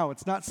and now.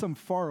 It's not some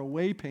far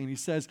away pain. He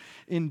says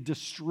in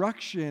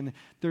destruction,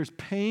 there's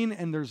pain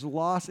and there's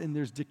loss and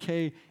there's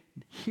decay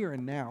here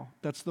and now.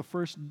 That's the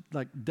first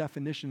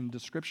definition and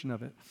description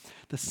of it.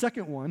 The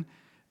second one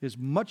is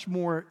much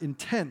more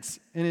intense,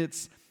 and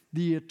it's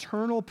the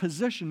eternal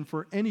position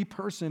for any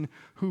person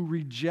who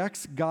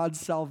rejects God's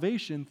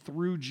salvation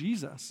through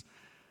Jesus.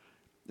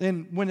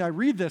 And when I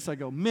read this, I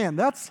go, man,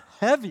 that's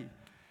heavy.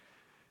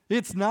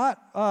 It's not,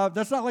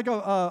 that's not like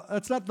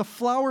it's not the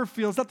flower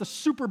field, it's not the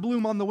super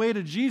bloom on the way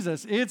to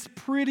Jesus. It's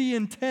pretty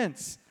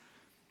intense.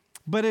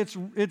 But it's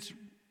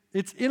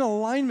in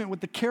alignment with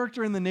the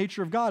character and the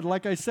nature of God.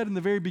 Like I said in the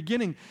very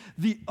beginning,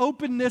 the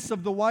openness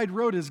of the wide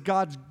road is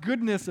God's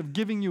goodness of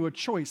giving you a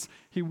choice.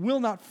 He will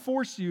not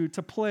force you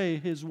to play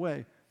His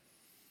way.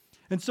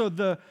 And so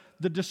the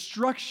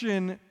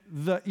destruction,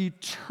 the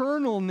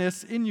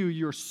eternalness in you,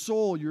 your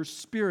soul, your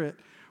spirit,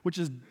 which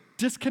is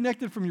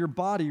disconnected from your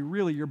body,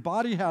 really. Your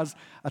body has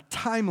a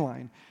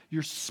timeline.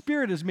 Your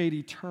spirit is made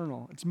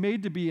eternal. It's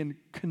made to be in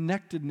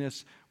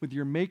connectedness with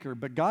your Maker.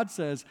 But God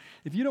says,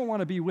 if you don't want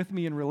to be with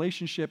me in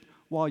relationship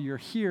while you're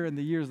here in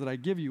the years that I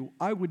give you,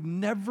 I would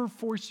never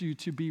force you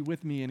to be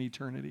with me in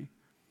eternity.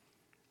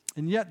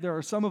 And yet there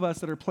are some of us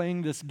that are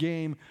playing this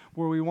game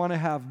where we want to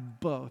have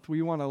both.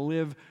 We want to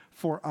live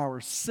for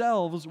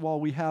ourselves while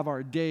we have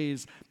our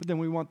days, but then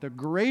we want the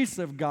grace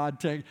of God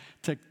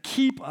to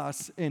keep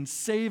us and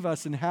save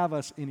us and have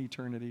us in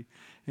eternity.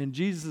 And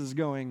Jesus is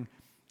going,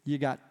 you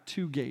got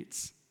two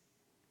gates.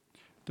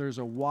 There's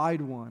a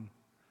wide one,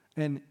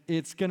 and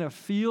it's going to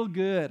feel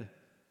good,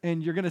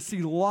 and you're going to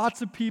see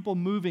lots of people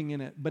moving in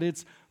it, but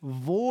it's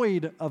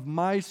void of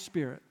my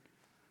Spirit.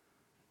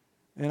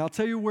 And I'll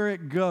tell you where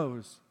it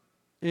goes.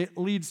 It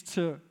leads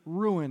to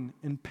ruin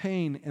and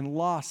pain and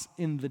loss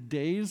in the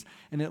days,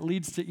 and it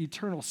leads to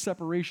eternal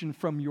separation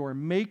from your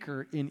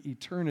Maker in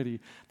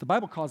eternity. The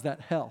Bible calls that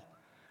hell.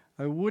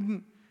 I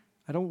wouldn't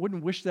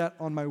wish that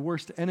on my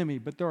worst enemy,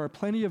 but there are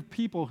plenty of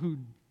people who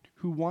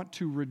want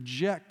to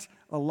reject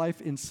a life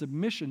in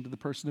submission to the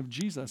person of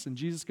Jesus. And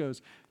Jesus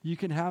goes, you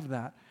can have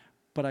that,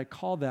 but I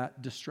call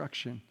that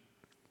destruction.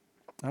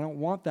 I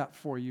don't want that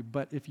for you,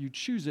 but if you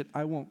choose it,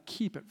 I won't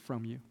keep it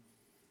from you.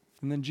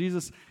 And then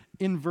Jesus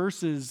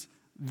inverses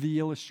the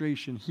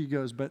illustration. He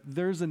goes, but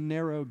there's a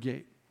narrow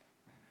gate.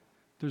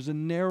 There's a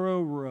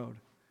narrow road.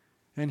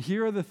 And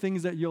here are the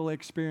things that you'll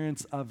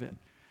experience of it.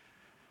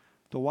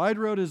 The wide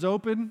road is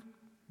open.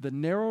 The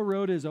narrow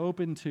road is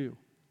open too.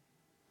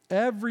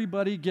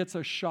 Everybody gets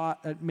a shot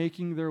at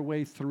making their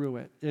way through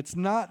it. It's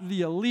not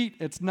the elite.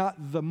 It's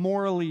not the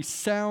morally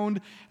sound.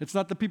 It's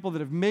not the people that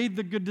have made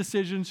the good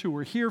decisions who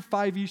were here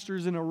 5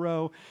 Easters in a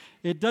row.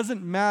 It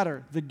doesn't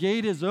matter. The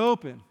gate is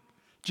open.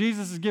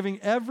 Jesus is giving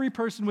every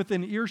person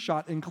within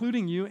earshot,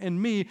 including you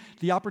and me,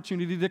 the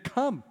opportunity to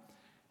come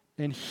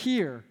and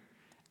hear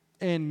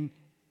and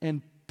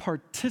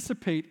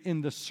participate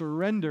in the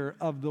surrender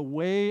of the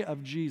way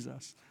of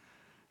Jesus.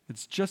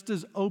 It's just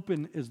as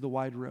open as the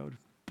wide road.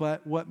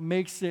 But what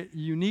makes it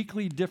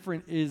uniquely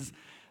different is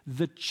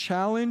the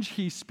challenge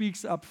he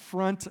speaks up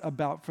front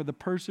about for the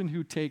person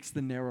who takes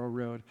the narrow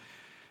road.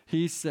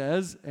 He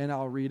says, and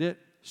I'll read it,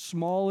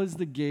 small is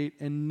the gate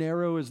and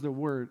narrow is the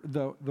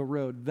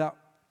road.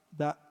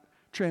 That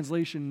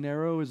translation,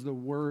 narrow is the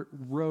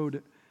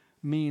road,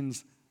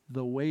 means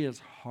the way is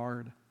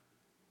hard.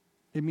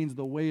 It means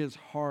the way is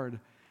hard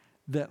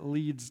that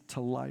leads to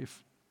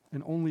life,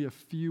 and only a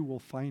few will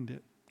find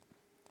it.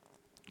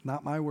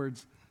 Not my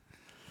words,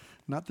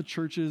 not the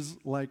church's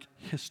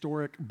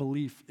historic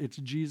belief. It's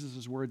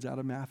Jesus' words out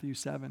of Matthew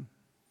 7.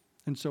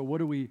 And so what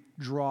do we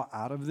draw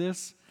out of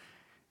this?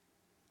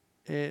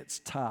 It's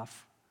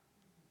tough.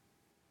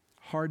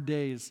 Hard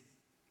days,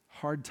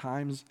 hard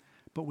times,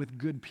 but with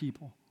good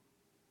people.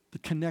 The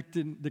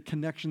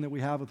connection that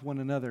we have with one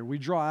another. We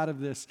draw out of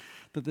this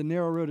that the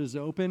narrow road is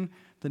open.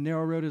 The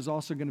narrow road is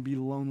also going to be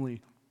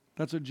lonely.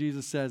 That's what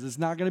Jesus says. It's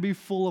not going to be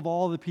full of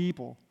all the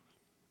people.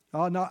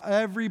 Not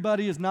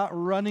everybody is not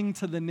running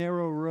to the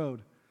narrow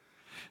road.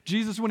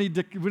 Jesus, when he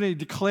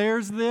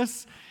declares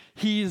this,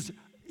 he's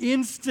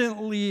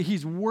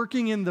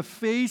working in the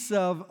face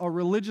of a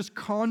religious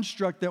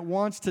construct that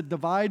wants to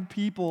divide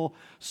people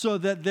so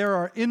that there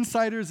are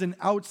insiders and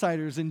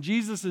outsiders. And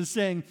Jesus is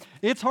saying,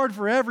 it's hard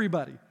for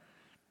everybody.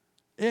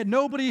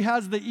 Nobody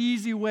has the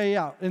easy way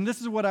out. And this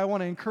is what I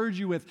want to encourage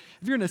you with.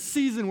 If you're in a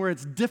season where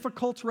it's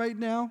difficult right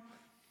now,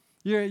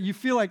 you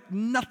feel like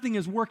nothing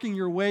is working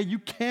your way, you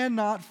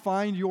cannot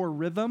find your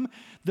rhythm,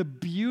 the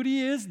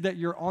beauty is that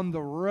you're on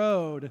the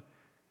road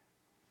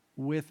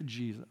with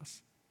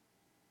Jesus.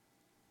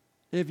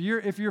 If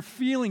you're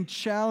feeling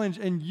challenged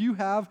and you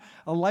have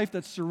a life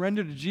that's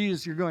surrendered to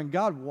Jesus, you're going,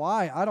 God,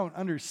 why? I don't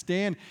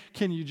understand.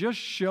 Can you just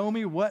show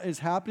me what is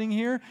happening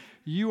here?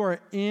 You are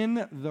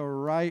in the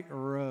right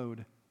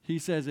road. He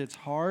says it's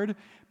hard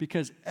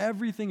because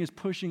everything is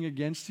pushing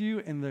against you,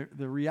 and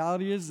the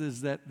reality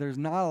is that there's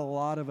not a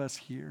lot of us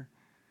here.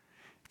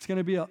 It's going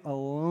to be a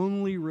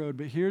lonely road,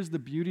 but here's the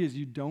beauty is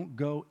you don't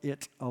go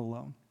it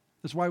alone.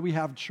 That's why we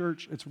have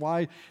church. It's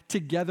why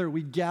together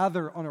we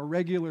gather on a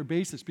regular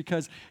basis,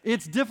 because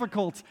it's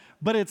difficult,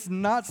 but it's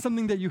not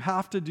something that you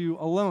have to do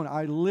alone.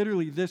 I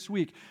literally this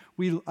week,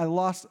 I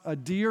lost a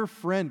dear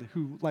friend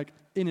who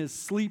in his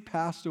sleep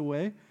passed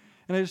away.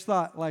 And I just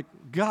thought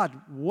God,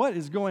 what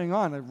is going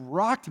on? It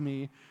rocked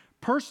me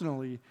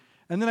personally.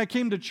 And then I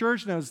came to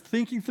church and I was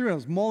thinking through, I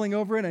was mulling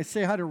over it, and I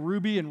say hi to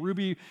Ruby, and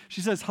Ruby,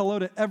 she says hello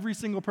to every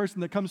single person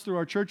that comes through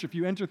our church if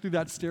you enter through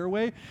that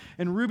stairway.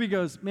 And Ruby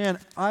goes, man,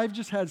 I've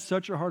just had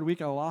such a hard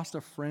week. I lost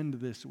a friend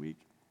this week.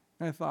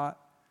 And I thought,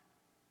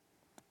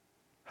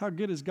 how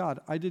good is God?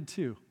 I did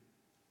too.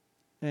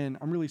 And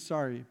I'm really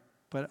sorry,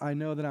 but I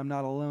know that I'm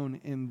not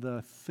alone in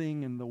the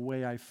thing and the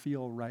way I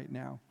feel right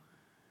now.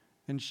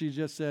 And she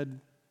just said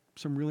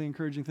some really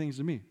encouraging things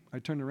to me. I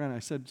turned around and I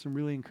said some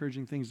really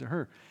encouraging things to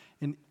her.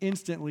 And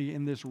instantly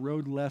in this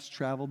road less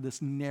traveled,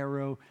 this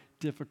narrow,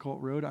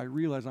 difficult road, I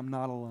realize I'm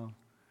not alone.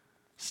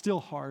 Still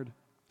hard,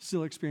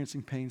 still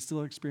experiencing pain,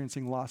 still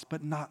experiencing loss,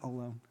 but not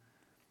alone.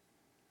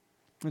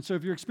 And so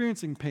if you're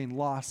experiencing pain,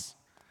 loss,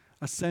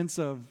 a sense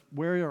of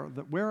where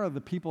are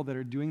the people that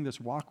are doing this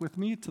walk with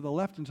me, to the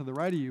left and to the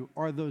right of you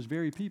are those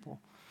very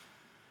people.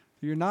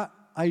 You're not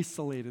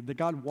isolated, that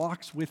God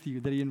walks with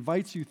you, that he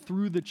invites you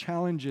through the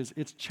challenges.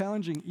 It's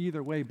challenging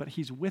either way, but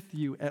he's with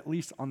you at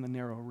least on the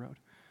narrow road.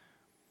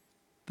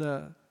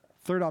 The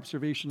third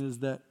observation is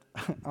that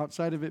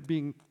outside of it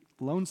being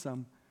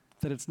lonesome,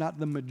 that it's not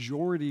the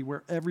majority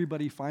where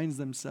everybody finds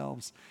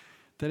themselves,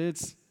 that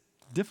it's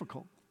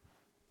difficult.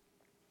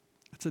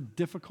 It's a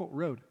difficult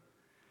road.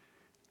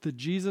 The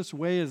Jesus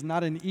way is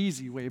not an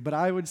easy way, but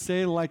I would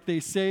say, like they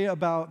say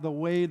about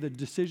the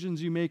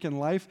decisions you make in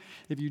life,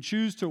 if you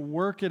choose to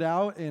work it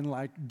out and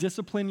like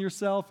discipline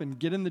yourself and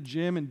get in the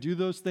gym and do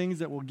those things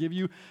that will give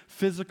you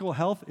physical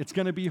health, it's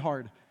going to be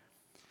hard.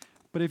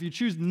 But if you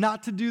choose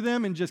not to do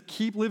them and just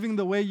keep living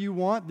the way you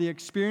want, the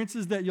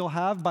experiences that you'll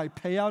have by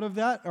payout of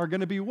that are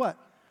going to be what?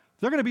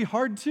 They're going to be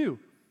hard too.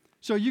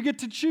 So you get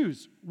to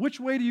choose. Which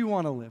way do you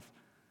want to live?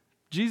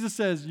 Jesus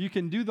says, you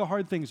can do the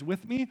hard things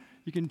with me,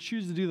 you can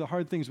choose to do the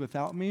hard things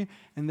without me,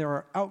 and there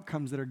are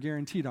outcomes that are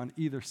guaranteed on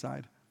either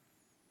side.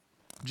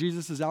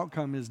 Jesus'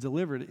 outcome is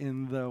delivered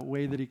in the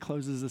way that he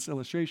closes this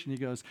illustration. He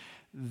goes,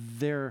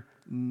 they're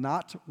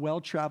not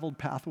well-traveled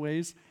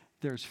pathways,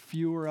 there's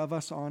fewer of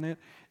us on it,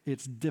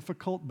 it's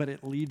difficult, but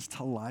it leads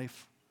to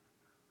life.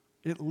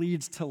 It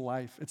leads to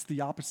life. It's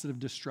the opposite of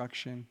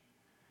destruction.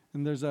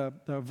 And there's a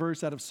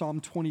verse out of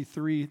Psalm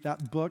 23,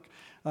 that book.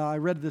 I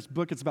read this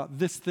book. It's about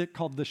this thick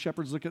called The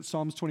Shepherd's Look at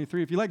Psalms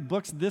 23. If you like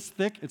books this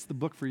thick, it's the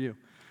book for you.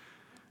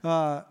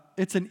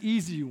 It's an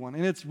easy one.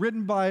 And it's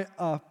written by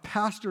a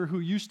pastor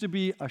who used to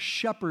be a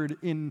shepherd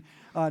in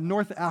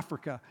North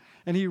Africa.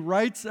 And he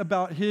writes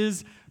about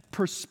his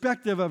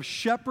perspective of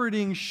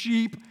shepherding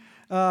sheep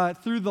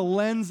through the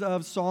lens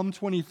of Psalm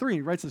 23.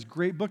 He writes this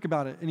great book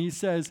about it. And he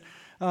says,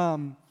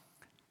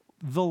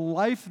 the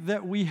life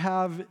that we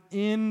have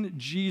in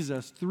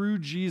Jesus, through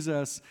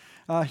Jesus,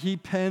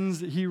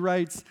 he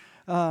writes,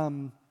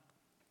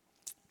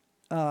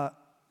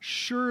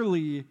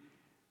 surely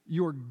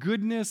your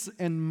goodness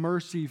and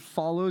mercy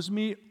follows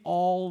me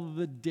all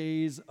the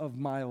days of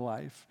my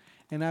life,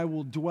 and I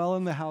will dwell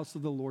in the house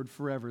of the Lord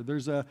forever.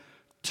 There's a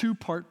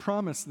two-part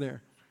promise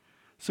there.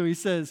 So he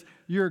says,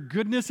 your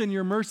goodness and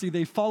your mercy,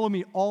 they follow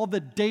me all the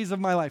days of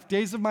my life.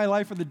 Days of my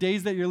life are the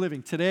days that you're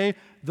living. Today,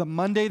 the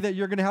Monday that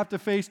you're going to have to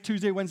face,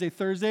 Tuesday, Wednesday,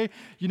 Thursday.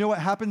 You know what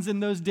happens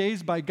in those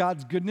days by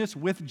God's goodness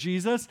with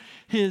Jesus?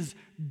 His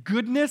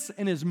goodness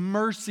and his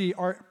mercy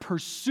are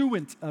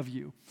pursuant of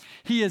you.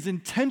 He is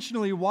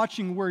intentionally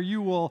watching where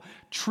you will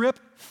trip,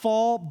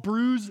 fall,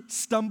 bruise,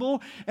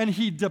 stumble, and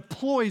he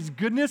deploys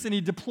goodness and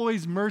he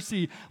deploys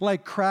mercy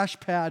like crash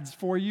pads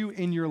for you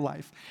in your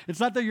life. It's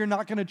not that you're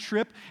not going to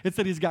trip, it's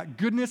that he's got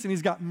goodness and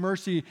he's got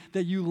mercy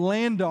that you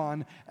land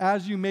on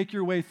as you make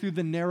your way through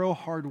the narrow,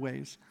 hard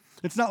ways.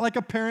 It's not like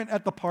a parent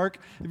at the park.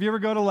 If you ever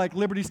go to like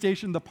Liberty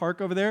Station, the park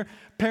over there,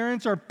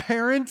 parents are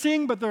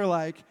parenting, but they're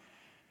like,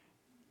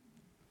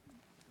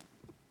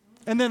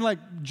 and then like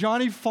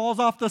Johnny falls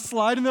off the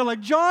slide and they're like,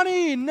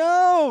 Johnny,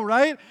 no,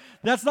 right?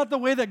 That's not the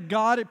way that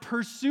God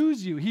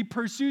pursues you. He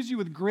pursues you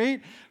with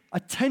great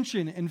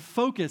attention and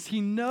focus.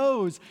 He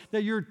knows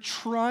that you're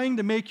trying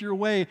to make your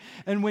way.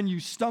 And when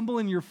you stumble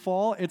and you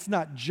fall, it's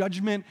not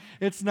judgment,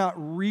 it's not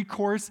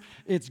recourse,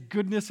 it's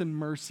goodness and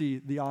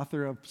mercy, the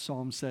author of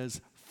Psalm says,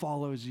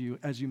 follows you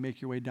as you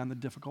make your way down the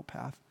difficult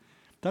path.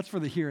 That's for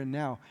the here and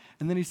now.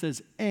 And then he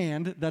says,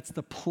 and that's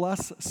the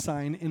plus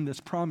sign in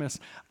this promise,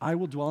 I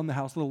will dwell in the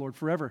house of the Lord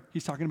forever.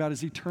 He's talking about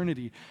his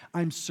eternity.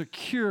 I'm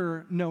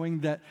secure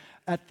knowing that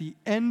at the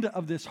end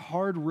of this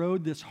hard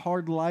road, this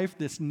hard life,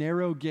 this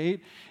narrow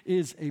gate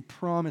is a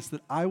promise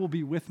that I will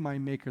be with my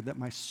Maker, that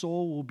my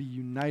soul will be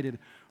united,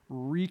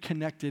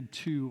 reconnected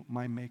to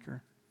my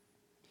Maker.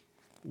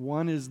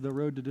 One is the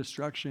road to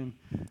destruction,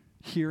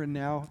 here and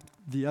now.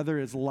 The other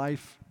is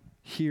life,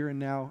 here and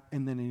now,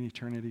 and then in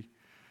eternity.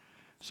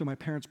 So my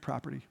parents'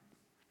 property.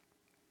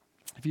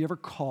 If you ever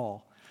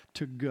call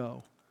to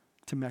go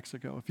to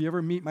Mexico, if you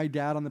ever meet my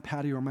dad on the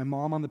patio or my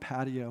mom on the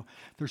patio,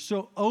 they're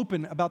so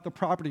open about the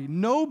property.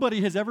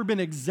 Nobody has ever been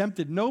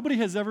exempted. Nobody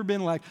has ever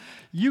been like,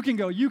 you can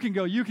go, you can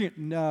go, you can.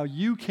 No,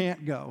 you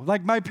can't go.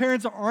 Like my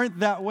parents aren't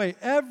that way.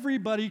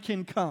 Everybody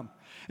can come.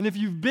 And if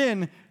you've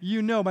been,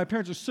 you know my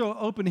parents are so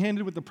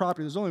open-handed with the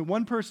property. There's only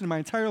one person in my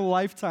entire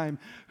lifetime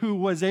who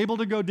was able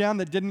to go down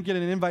that didn't get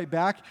an invite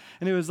back.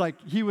 And it was like,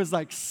 he was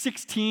like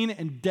 16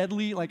 and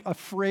deadly, like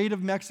afraid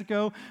of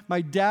Mexico.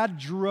 My dad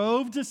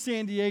drove to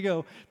San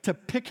Diego to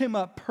pick him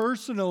up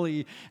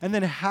personally. And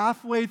then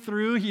halfway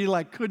through, he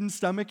like couldn't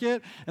stomach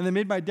it. And they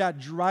made my dad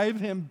drive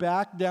him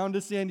back down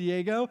to San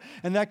Diego.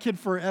 And that kid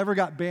forever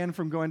got banned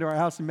from going to our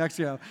house in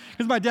Mexico.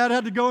 Because my dad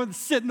had to go and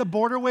sit in the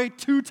borderway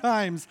 2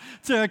 times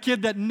to a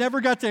kid that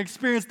never got to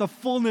experience the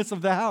fullness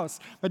of the house.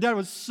 My dad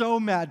was so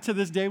mad. To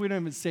this day, we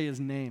don't even say his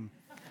name.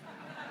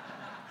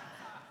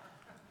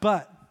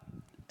 But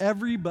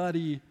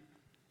everybody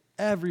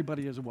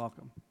is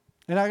welcome.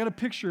 And I got a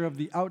picture of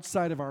the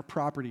outside of our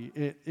property.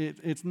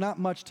 It's not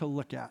much to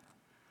look at.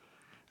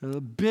 There's a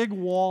big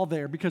wall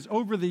there because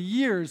over the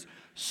years,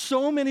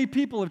 so many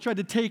people have tried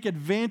to take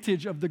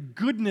advantage of the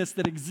goodness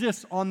that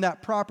exists on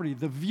that property,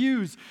 the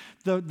views,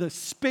 the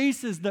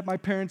spaces that my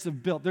parents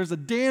have built. There's a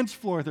dance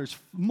floor. There's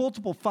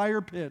multiple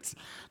fire pits.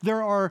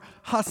 There are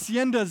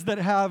haciendas that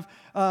have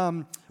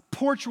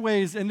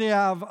porchways, and they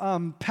have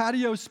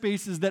patio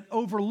spaces that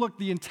overlook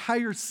the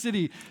entire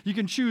city. You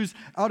can choose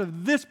out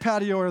of this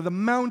patio or the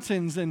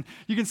mountains, and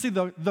you can see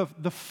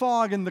the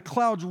fog and the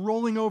clouds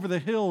rolling over the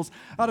hills.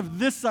 Out of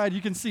this side,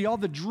 you can see all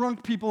the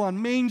drunk people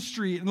on Main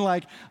Street and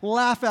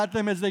laugh at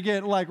them as they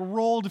get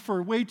rolled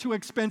for way too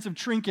expensive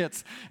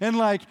trinkets. And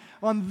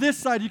on this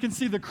side, you can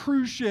see the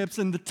cruise ships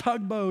and the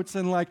tugboats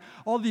and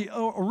all the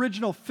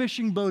original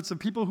fishing boats of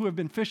people who have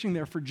been fishing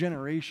there for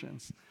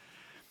generations.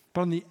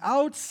 But on the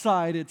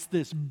outside, it's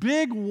this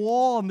big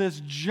wall and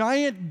this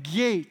giant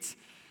gate.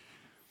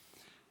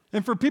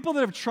 And for people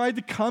that have tried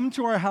to come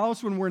to our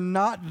house when we're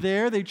not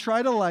there, they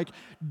try to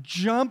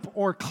jump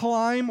or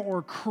climb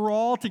or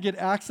crawl to get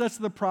access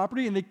to the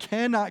property, and they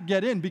cannot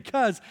get in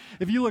because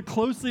if you look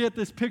closely at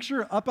this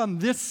picture, up on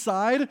this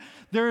side,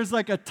 there is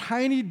a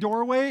tiny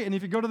doorway, and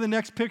if you go to the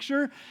next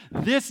picture,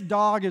 this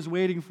dog is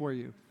waiting for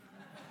you.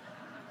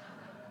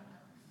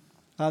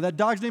 That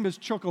dog's name is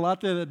Chocolate.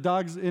 That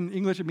dog's, in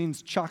English, it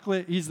means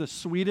chocolate. He's the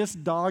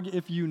sweetest dog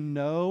if you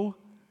know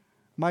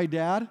my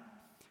dad.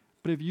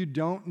 But if you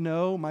don't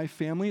know my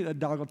family, that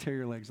dog will tear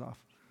your legs off.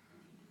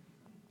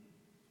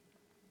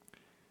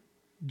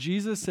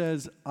 Jesus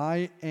says,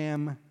 I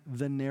am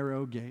the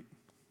narrow gate.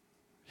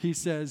 He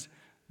says,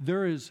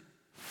 there is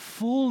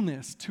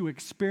fullness to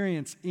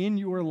experience in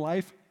your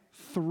life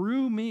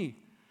through me.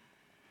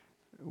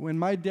 When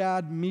my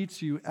dad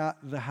meets you at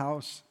the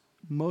house,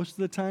 most of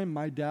the time,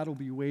 my dad will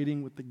be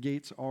waiting with the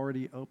gates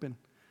already open.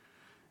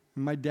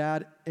 And my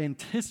dad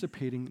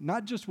anticipating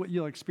not just what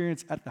you'll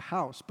experience at the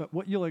house, but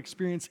what you'll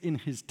experience in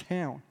his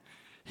town.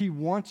 He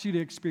wants you to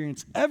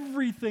experience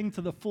everything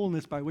to the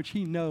fullness by which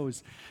he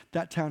knows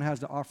that town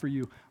has to offer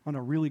you on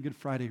a really good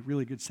Friday,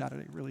 really good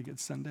Saturday, really good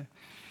Sunday.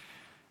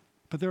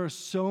 But there are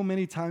so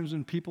many times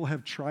when people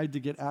have tried to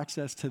get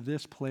access to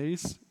this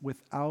place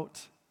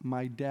without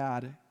my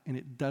dad, and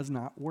it does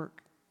not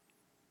work.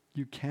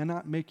 You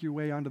cannot make your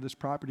way onto this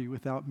property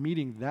without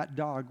meeting that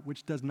dog,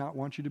 which does not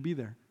want you to be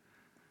there.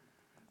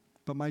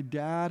 But my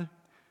dad,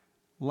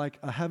 like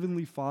a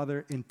heavenly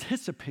father,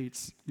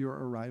 anticipates your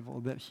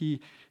arrival, that he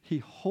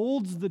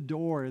holds the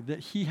door, that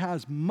he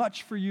has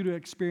much for you to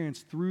experience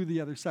through the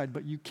other side.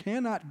 But you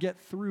cannot get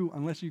through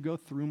unless you go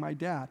through my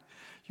dad.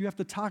 You have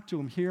to talk to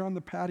him here on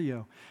the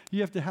patio. You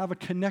have to have a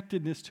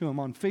connectedness to him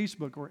on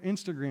Facebook or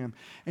Instagram,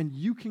 and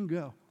you can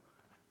go.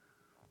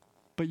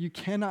 But you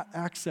cannot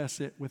access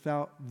it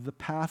without the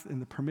path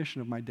and the permission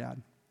of my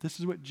dad.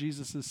 This is what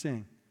Jesus is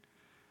saying.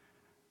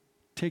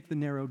 Take the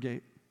narrow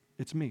gate.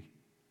 It's me.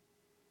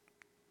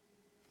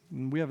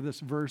 And we have this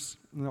verse,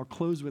 and I'll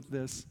close with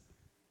this.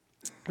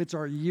 It's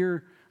our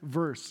year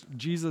verse.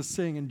 Jesus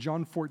saying in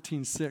John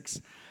 14:6,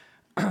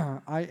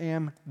 I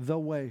am the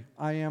way,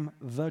 I am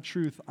the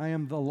truth, I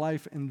am the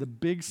life. And the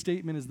big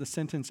statement is the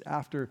sentence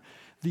after,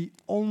 the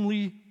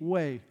only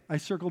way. I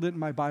circled it in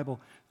my Bible.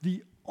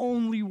 The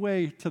only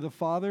way to the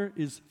Father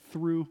is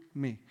through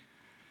me.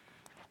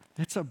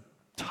 It's a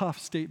tough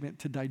statement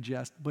to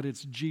digest, but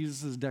it's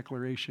Jesus'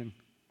 declaration.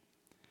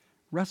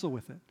 Wrestle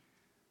with it.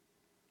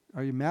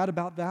 Are you mad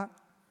about that?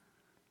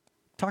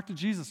 Talk to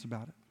Jesus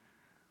about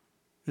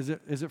it.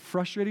 Is it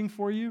frustrating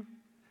for you?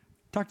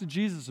 Talk to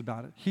Jesus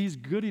about it. He's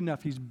good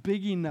enough, he's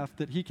big enough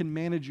that he can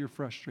manage your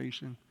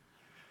frustration.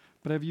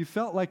 But have you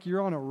felt like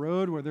you're on a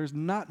road where there's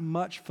not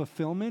much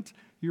fulfillment?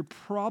 You're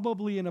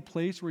probably in a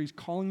place where he's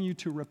calling you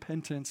to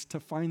repentance, to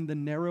find the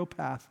narrow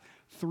path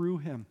through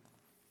him.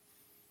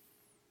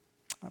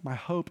 My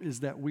hope is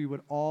that we would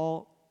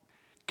all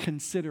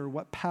consider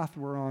what path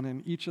we're on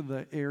in each of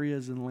the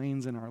areas and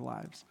lanes in our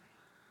lives.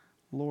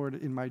 Lord,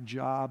 in my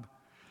job,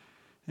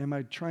 am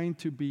I trying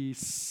to be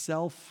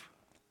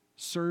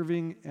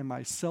self-serving? Am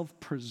I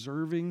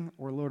self-preserving?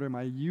 Or Lord, am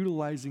I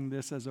utilizing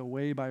this as a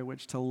way by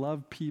which to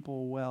love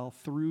people well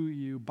through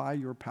you by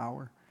your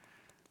power?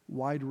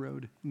 Wide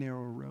road,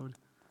 narrow road.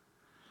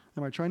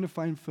 Am I trying to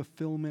find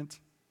fulfillment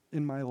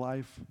in my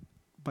life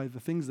by the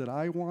things that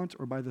I want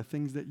or by the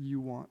things that you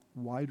want?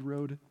 Wide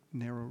road,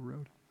 narrow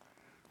road.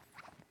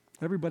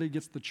 Everybody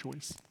gets the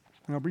choice.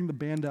 And I'll bring the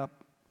band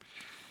up,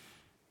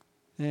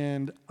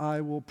 and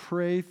I will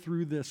pray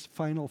through this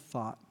final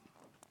thought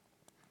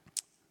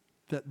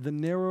that the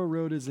narrow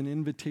road is an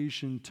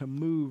invitation to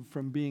move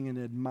from being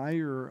an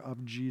admirer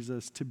of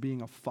Jesus to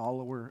being a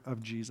follower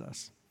of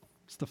Jesus.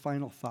 It's the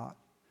final thought.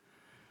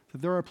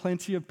 That there are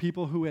plenty of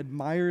people who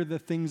admire the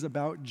things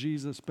about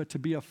Jesus, but to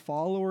be a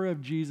follower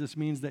of Jesus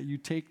means that you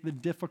take the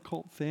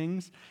difficult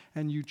things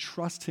and you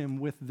trust him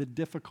with the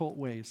difficult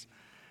ways,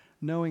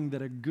 knowing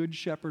that a good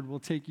shepherd will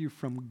take you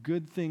from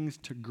good things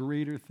to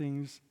greater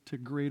things,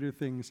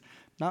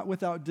 not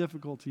without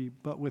difficulty,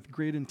 but with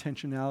great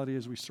intentionality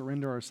as we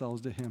surrender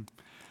ourselves to him.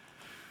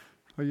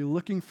 Are you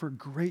looking for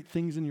great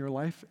things in your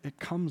life? It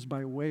comes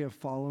by way of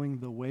following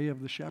the way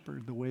of the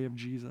shepherd, the way of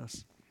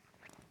Jesus.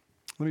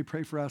 Let me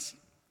pray for us,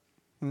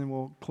 and then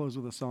we'll close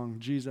with a song.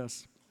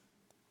 Jesus,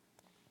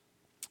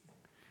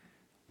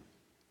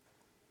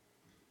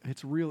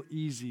 it's real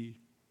easy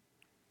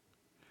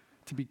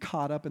to be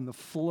caught up in the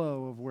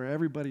flow of where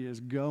everybody is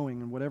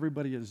going and what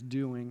everybody is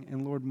doing.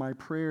 And Lord, my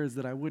prayer is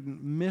that I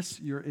wouldn't miss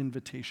your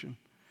invitation.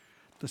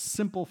 The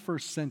simple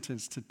first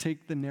sentence, to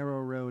take the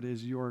narrow road,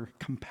 is your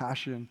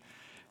compassion.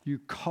 You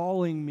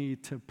calling me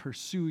to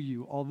pursue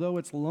you, although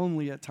it's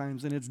lonely at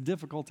times and it's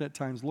difficult at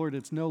times. Lord,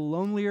 it's no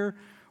lonelier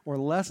or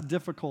less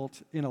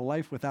difficult in a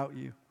life without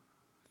you.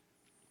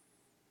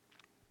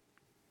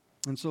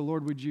 And so,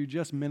 Lord, would you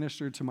just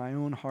minister to my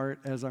own heart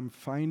as I'm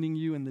finding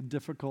you in the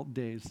difficult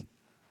days?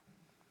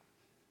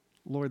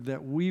 Lord,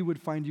 that we would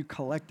find you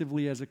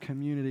collectively as a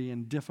community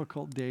in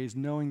difficult days,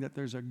 knowing that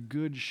there's a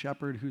good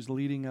shepherd who's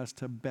leading us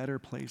to better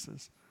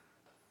places.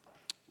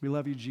 We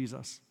love you,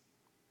 Jesus.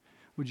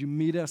 Would you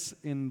meet us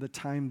in the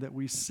time that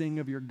we sing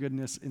of your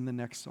goodness in the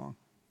next song?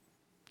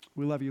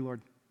 We love you,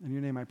 Lord. In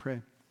your name I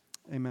pray.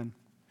 Amen.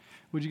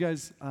 Would you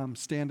guys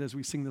stand as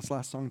we sing this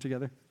last song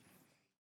together?